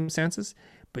circumstances,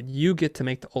 but you get to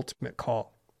make the ultimate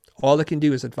call. All I can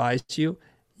do is advise you.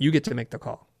 You get to make the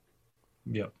call.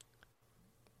 Yeah.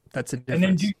 That's a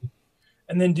difference.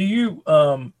 And then do you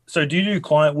do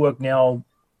client work now?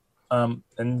 And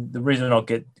the reason I'll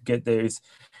get there is,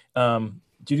 do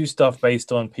you do stuff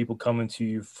based on people coming to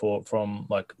you from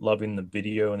like loving the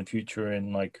video in the future,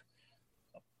 and like,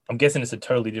 I'm guessing it's a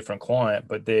totally different client,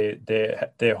 but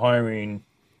they're hiring,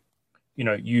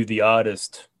 you the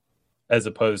artist, as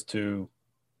opposed to,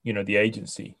 the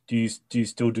agency. Do you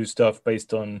still do stuff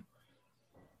based on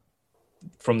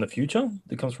from the future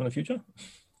that comes from the future?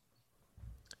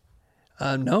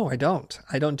 No, I don't.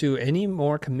 I don't do any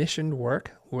more commissioned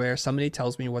work where somebody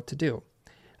tells me what to do.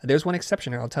 There's one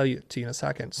exception, and I'll tell you to you in a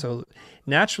second. So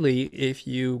naturally, if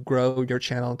you grow your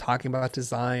channel talking about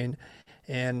design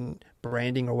and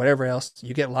branding or whatever else,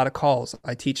 you get a lot of calls.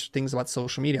 I teach things about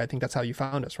social media. I think that's how you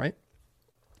found us, right?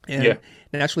 And Yeah.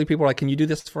 naturally, people are like, "Can you do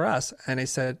this for us?" And I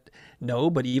said, "No,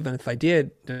 but even if I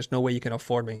did, there's no way you can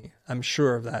afford me. I'm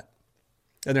sure of that."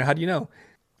 And then, how do you know?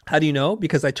 How do you know?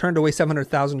 Because I turned away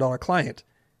 $700,000 client.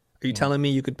 Are you telling me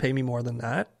you could pay me more than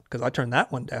that? Because I turned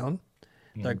that one down.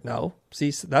 Like, no. See,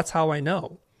 so that's how I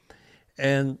know.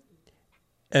 And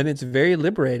it's very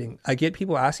liberating. I get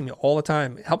people asking me all the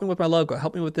time, "Help me with my logo,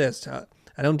 help me with this." I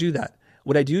don't do that.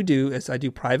 What I do is I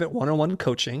do private one-on-one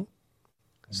coaching.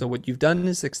 So what you've done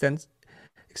is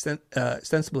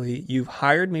ostensibly, you've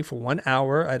hired me for 1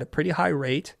 hour at a pretty high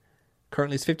rate.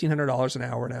 Currently it's $1,500 an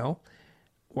hour now,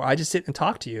 where I just sit and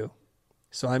talk to you.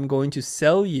 So I'm going to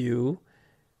sell you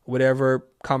whatever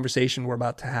conversation we're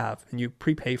about to have, and you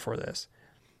prepay for this.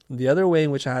 The other way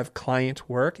in which I have client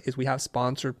work is we have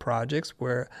sponsored projects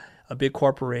where a big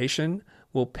corporation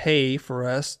will pay for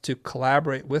us to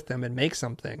collaborate with them and make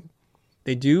something.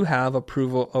 They do have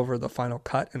approval over the final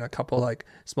cut in a couple like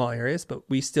small areas, but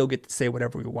we still get to say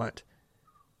whatever we want.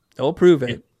 They'll approve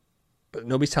it, but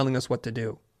nobody's telling us what to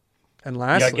do. And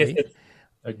lastly,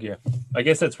 I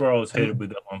guess that's where I was headed with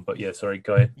that one. But yeah, sorry,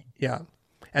 go ahead. yeah.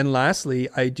 And lastly,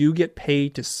 I do get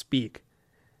paid to speak.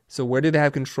 So where do they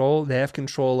have control? They have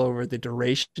control over the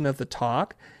duration of the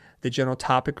talk, the general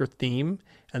topic or theme,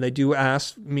 and they do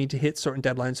ask me to hit certain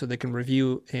deadlines so they can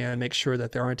review and make sure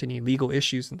that there aren't any legal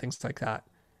issues and things like that,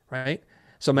 right?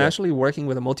 So I'm actually working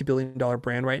with a multi-billion-dollar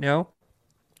brand right now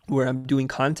where I'm doing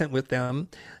content with them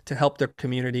to help their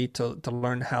community to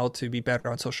learn how to be better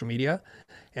on social media,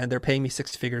 and they're paying me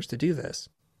 6 figures to do this.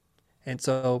 And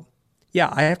so, yeah,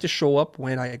 I have to show up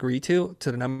when I agree to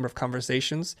the number of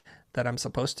conversations that I'm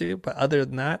supposed to, but other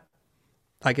than that,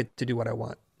 I get to do what I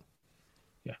want.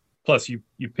 Yeah. Plus, you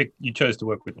chose to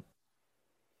work with them.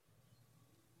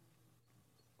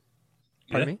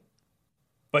 Pardon me?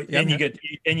 But Yeah,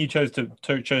 you chose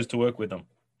to work with them.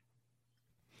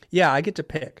 Yeah, I get to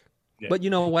pick. Yeah. But you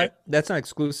know what? That's not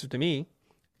exclusive to me.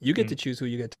 You get to choose who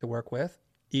you get to work with.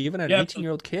 Even an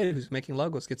 18-year-old kid who's making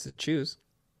logos gets to choose.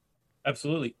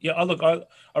 Absolutely. Yeah.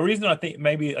 A reason I think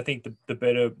the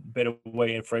better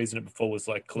way in phrasing it before was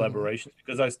like collaboration,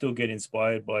 because I still get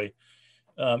inspired by,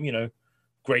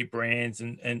 great brands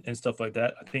and stuff like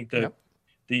that. I think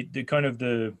the kind of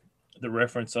the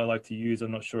reference I like to use,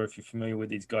 I'm not sure if you're familiar with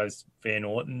these guys, Van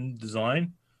Orton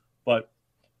Design, but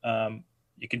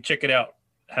you can check it out,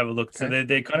 have a look. Okay. So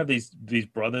they're kind of these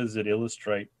brothers that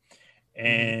illustrate,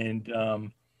 and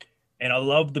I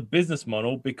love the business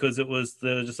model because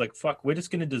they're just like, fuck, we're just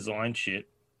going to design shit.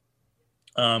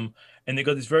 And they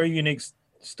got this very unique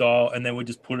style, and then we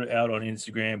just put it out on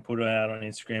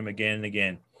Instagram again and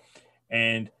again.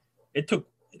 And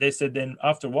they said then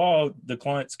after a while, the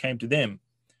clients came to them,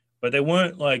 but they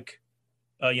weren't like,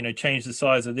 change the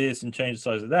size of this and change the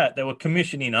size of that. They were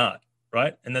commissioning art,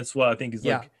 right? And that's why I think is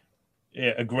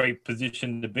a great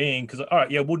position to be in, because, all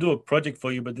right, we'll do a project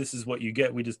for you, but this is what you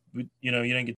get. You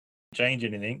don't get change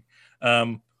anything.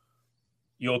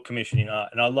 You're commissioning art,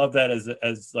 and I love that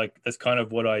as like that's kind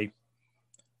of what I,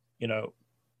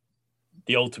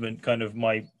 the ultimate kind of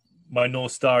my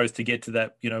North Star is to get to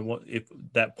that, if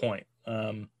that point.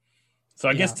 So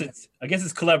I guess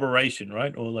it's collaboration,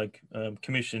 right? Or like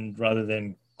commissioned rather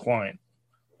than client.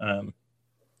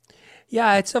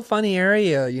 Yeah, it's a funny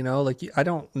area, like I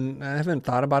haven't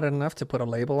thought about it enough to put a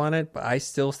label on it, but I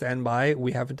still stand by.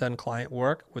 We haven't done client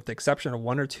work with the exception of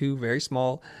 1 or 2 very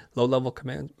small, low-level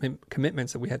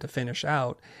commitments that we had to finish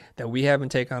out, that we haven't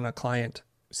taken on a client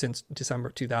since December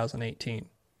 2018.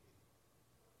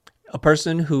 A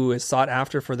person who is sought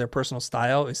after for their personal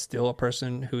style is still a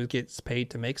person who gets paid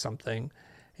to make something.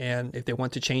 And if they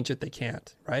want to change it, they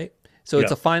can't, right? So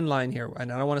it's a fine line here.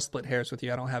 And I don't want to split hairs with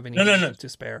you. I don't have any to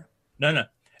spare. No.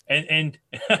 And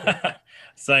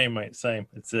same, mate, same.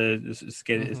 It's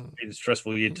getting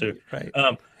stressful year too. Right.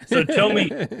 So tell me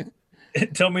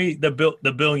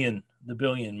the billion,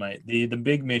 mate, the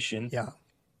big mission. Yeah.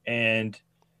 And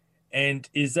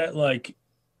is that like,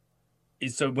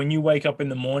 so when you wake up in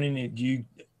the morning,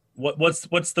 what's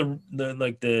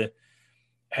the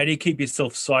how do you keep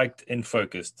yourself psyched and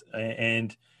focused?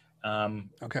 And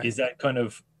is that kind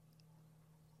of,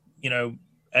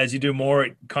 as you do more,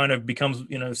 it kind of becomes,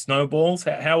 snowballs.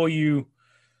 How are you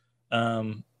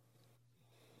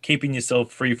keeping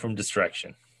yourself free from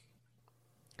distraction?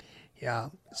 Yeah.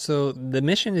 So the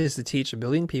mission is to teach 1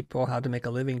 billion people how to make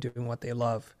a living doing what they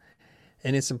love.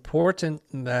 And it's important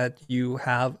that you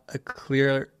have a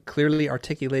clearly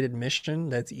articulated mission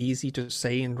that's easy to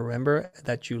say and remember,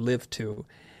 that you live to.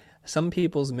 Some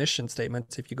people's mission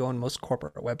statements, if you go on most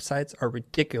corporate websites, are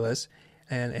ridiculous,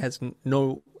 and it has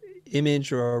no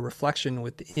image or reflection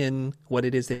within what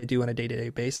it is they do on a day-to-day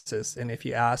basis. And if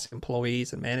you ask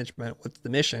employees and management what's the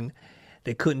mission,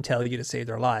 they couldn't tell you to save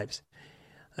their lives.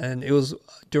 And it was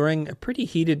during a pretty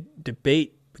heated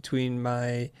debate between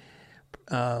my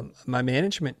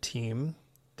management team.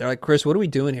 They're like, Chris, what are we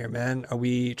doing here, man? Are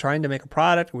we trying to make a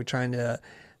product? Are we trying to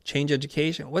change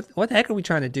education? What the heck are we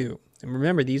trying to do? And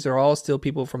remember, these are all still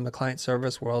people from the client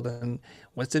service world, and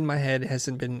what's in my head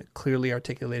hasn't been clearly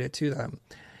articulated to them.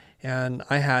 And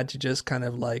I had to just kind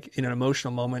of like, in an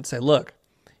emotional moment, say, look,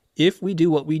 if we do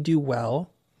what we do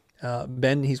well,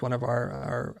 Ben, he's one of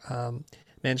our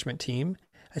management team,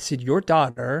 I said, your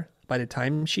daughter, by the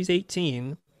time she's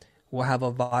 18, will have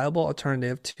a viable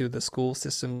alternative to the school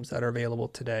systems that are available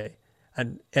today.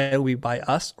 And it'll be by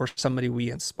us or somebody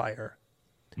we inspire.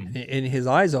 Mm-hmm. And his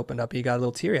eyes opened up. He got a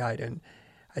little teary-eyed. And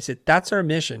I said, that's our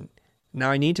mission.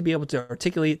 Now I need to be able to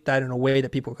articulate that in a way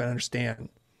that people can understand.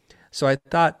 So I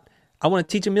thought, I want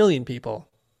to teach 1 million people.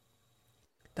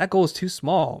 That goal is too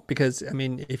small because, I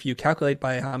mean, if you calculate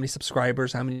by how many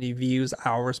subscribers, how many views,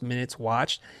 hours, minutes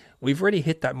watched, we've already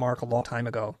hit that mark a long time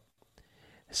ago.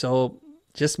 So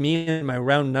just me and my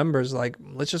round numbers, like,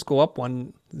 let's just go up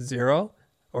 1 0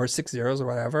 or 6 zeros or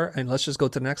whatever, and let's just go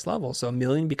to the next level. So 1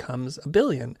 million becomes 1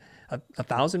 billion,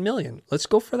 1,000 million. Let's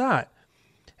go for that.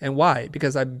 And why?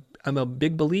 Because I'm a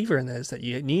big believer in this, that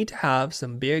you need to have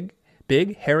some big,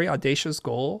 hairy, audacious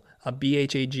goal, a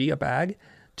BHAG, a bag,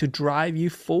 to drive you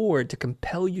forward, to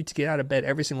compel you to get out of bed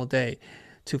every single day,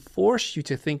 to force you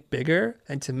to think bigger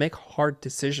and to make hard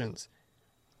decisions.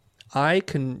 I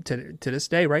can, to this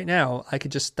day, right now, I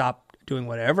could just stop doing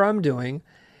whatever I'm doing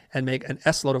and make an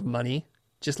S-load of money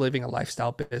just living a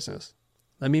lifestyle business.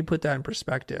 Let me put that in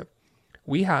perspective.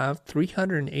 We have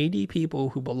 380 people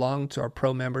who belong to our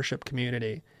pro membership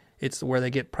community. It's where they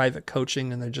get private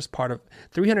coaching and they're just part of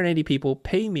 380 people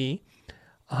pay me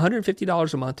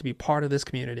 $150 a month to be part of this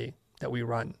community that we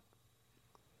run.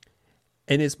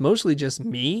 And it's mostly just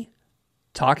me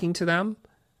talking to them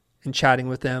and chatting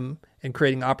with them and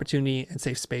creating opportunity and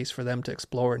safe space for them to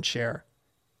explore and share.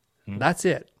 That's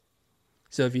it.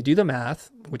 So if you do the math,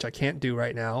 which I can't do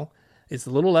right now, it's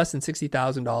a little less than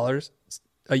 $60,000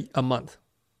 a month.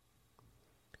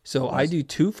 So I do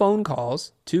 2 phone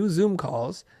calls, 2 Zoom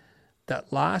calls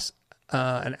that last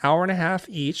an hour and a half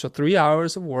each, so 3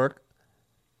 hours of work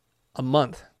a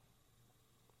month.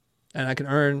 And I can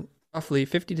earn roughly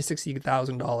 $50,000 to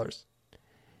 $60,000.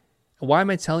 Why am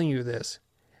I telling you this?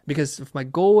 Because if my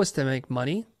goal was to make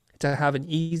money, to have an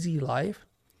easy life,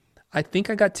 I think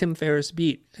I got Tim Ferriss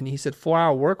beat. And he said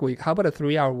 4-hour work week. How about a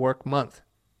 3-hour work month?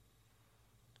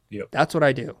 Yep. That's what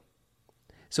I do.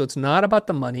 So it's not about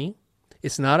the money.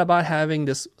 It's not about having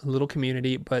this little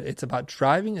community, but it's about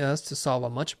driving us to solve a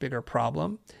much bigger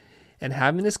problem. And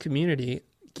having this community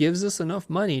gives us enough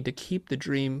money to keep the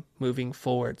dream moving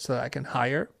forward so that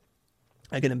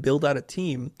I can build out a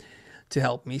team to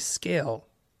help me scale.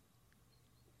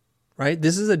 Right?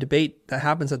 This is a debate that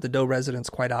happens at the Doe residence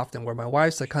quite often where my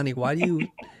wife's like, honey, why do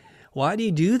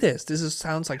you do this?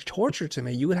 Sounds like torture to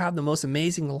me. You would have the most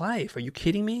amazing life. Are you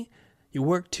kidding me? You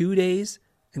work 2 days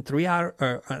and 3 hours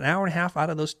or an hour and a half out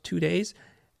of those 2 days,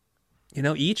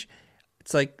 each.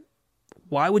 It's like,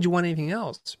 why would you want anything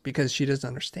else? Because she doesn't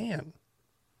understand.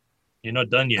 You're not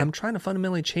done yet. I'm trying to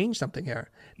fundamentally change something here.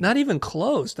 Not even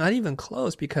close,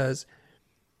 because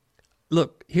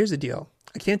look, here's the deal.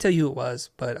 I can't tell you who it was,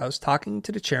 but I was talking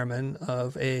to the chairman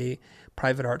of a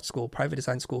private art school, private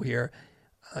design school here,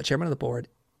 chairman of the board,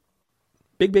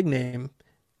 big name,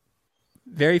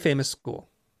 very famous school.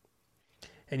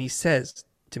 And he says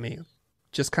to me,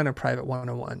 just kind of private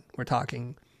one-on-one, we're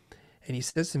talking, and he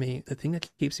says to me, the thing that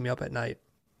keeps me up at night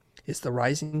is the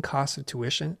rising cost of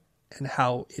tuition and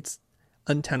how it's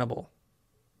untenable.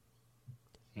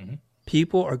 Mm-hmm.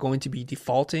 People are going to be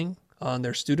defaulting on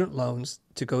their student loans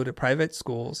to go to private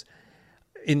schools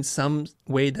in some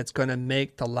way that's going to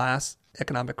make the last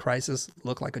economic crisis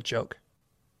look like a joke.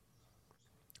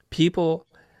 People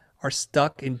are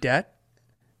stuck in debt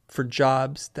for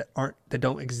jobs that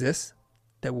don't exist,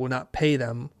 that will not pay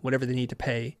them whatever they need to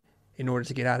pay in order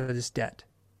to get out of this debt.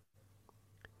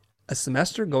 A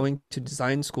semester going to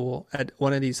design school at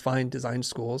one of these fine design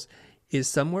schools is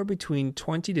somewhere between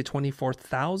 $20,000 to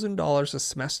 $24,000 a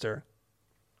semester.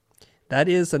 That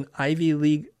is an Ivy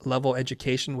League level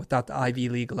education without the Ivy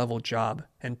League level job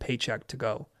and paycheck to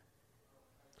go.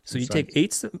 So you take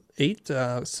eight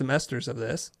semesters of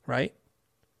this, right?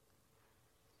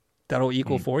 That'll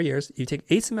equal 4 years. You take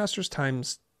 8 semesters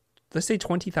times, let's say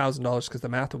 $20,000 because the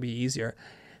math will be easier.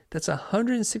 That's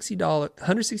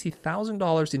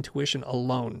 $160,000 in tuition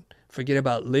alone. Forget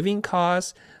about living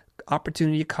costs,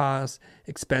 opportunity costs,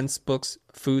 expense books,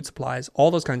 food supplies, all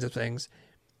those kinds of things.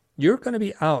 You're going to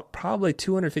be out probably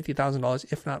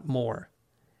 $250,000, if not more.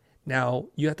 Now,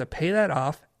 you have to pay that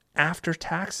off after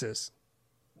taxes.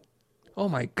 Oh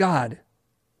my God.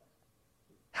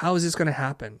 How is this going to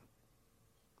happen?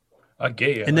 I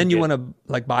get you. And then you want to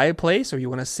like buy a place or you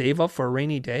want to save up for a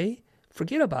rainy day?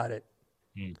 Forget about it.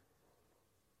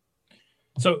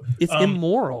 So it's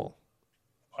immoral.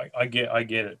 I get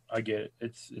it.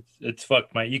 It's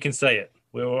fucked, mate. You can say it.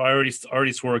 Well, I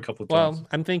already swore a couple of times. Well,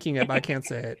 I'm thinking it, but I can't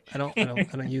say it. I don't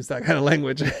use that kind of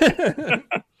language.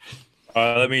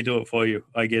 Let me do it for you.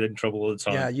 I get in trouble all the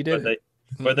time. Yeah, you did.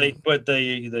 But they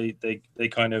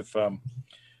kind of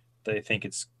they think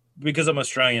it's because I'm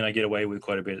Australian. I get away with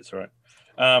quite a bit. It's all right.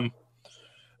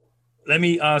 Let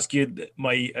me ask you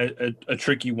a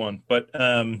tricky one, but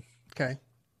okay.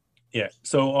 Yeah.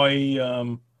 So I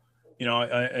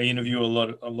interview a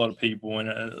lot of people, and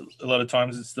a lot of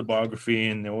times it's the biography,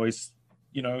 and they're always,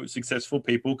 successful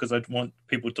people because I want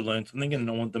people to learn something, and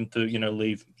I want them to,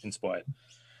 leave inspired.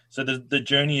 So the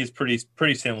journey is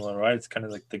pretty similar, right? It's kind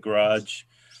of like the garage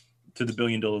to the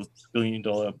billion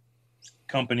dollar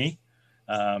company.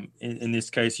 In this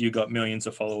case, you got millions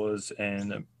of followers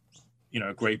and a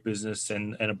great business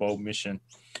and a bold mission.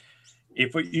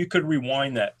 If you could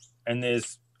rewind that, and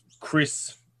there's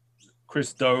Chris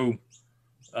Doe,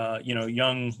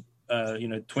 young,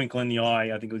 twinkle in the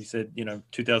eye. I think he said,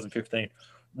 2015.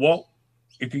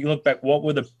 If you look back, what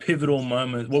were the pivotal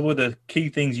moments? What were the key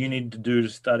things you needed to do to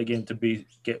start again to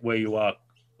get where you are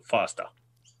faster?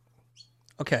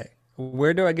 Okay.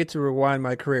 Where do I get to rewind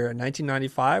my career?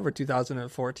 1995 or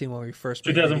 2014 when we first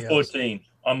made 2014. Videos?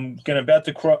 I'm about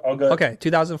to cross. I'll go. Okay,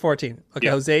 2014. Okay,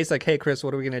 yeah. Jose's like, hey, Chris,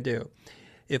 what are we going to do?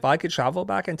 If I could travel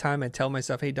back in time and tell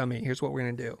myself, hey, dummy, here's what we're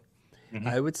going to do. Mm-hmm.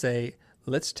 I would say,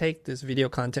 let's take this video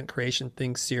content creation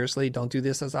thing seriously. Don't do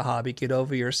this as a hobby. Get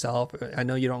over yourself. I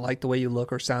know you don't like the way you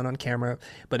look or sound on camera,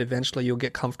 but eventually you'll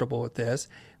get comfortable with this.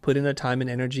 Put in the time and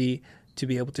energy to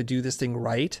be able to do this thing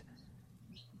right,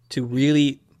 to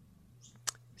really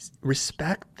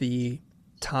respect the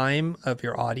time of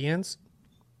your audience,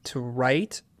 to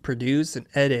write, produce, and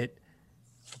edit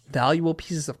valuable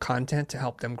pieces of content to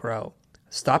help them grow.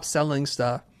 Stop selling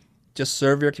stuff. Just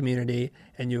serve your community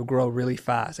and you'll grow really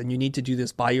fast. And you need to do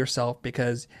this by yourself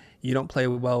because you don't play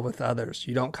well with others.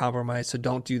 You don't compromise. So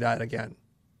don't do that again.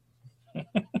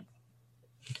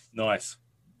 Nice.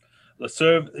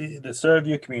 Serve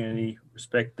your community.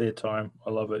 Respect their time.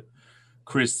 I love it.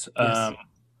 Chris, Yes.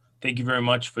 Thank you very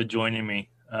much for joining me.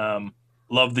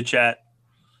 Love the chat.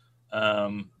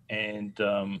 Hope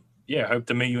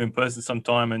to meet you in person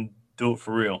sometime and do it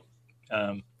for real.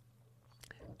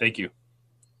 Thank you.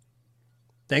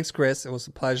 Thanks, Chris. It was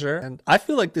a pleasure. And I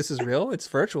feel like this is real. It's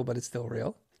virtual, but it's still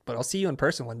real. But I'll see you in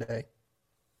person one day.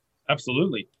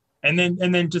 Absolutely. And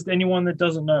then just anyone that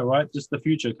doesn't know, right? Just the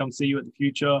future. Come see you at the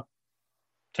future.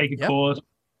 Take a course.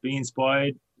 Be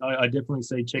inspired. I definitely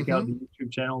say check out the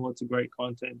YouTube channel. Lots of great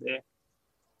content there.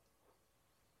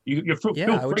 You're feel free.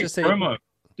 I would just say promo.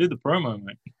 Do the promo,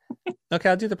 mate. Okay,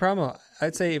 I'll do the promo.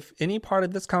 I'd say if any part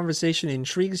of this conversation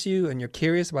intrigues you and you're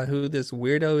curious about who this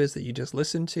weirdo is that you just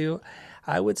listened to,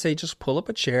 I would say just pull up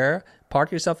a chair,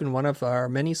 park yourself in one of our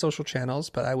many social channels,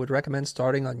 but I would recommend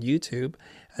starting on YouTube,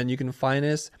 and you can find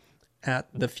us at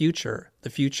The Futur. The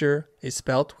Futur is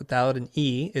spelt without an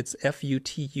E. It's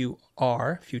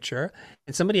F-U-T-U-R, Futur.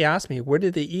 And somebody asked me, where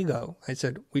did the E go? I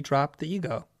said, we dropped the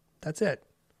ego. That's it.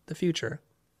 The Futur.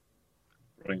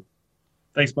 Right.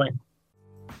 Thanks, Mike.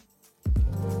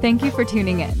 Thank you for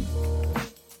tuning in.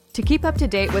 To keep up to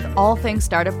date with all things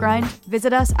Startup Grind,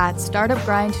 visit us at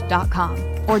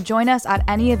startupgrind.com or join us at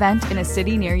any event in a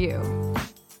city near you.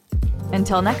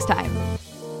 Until next time,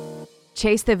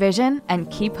 chase the vision and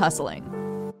keep hustling.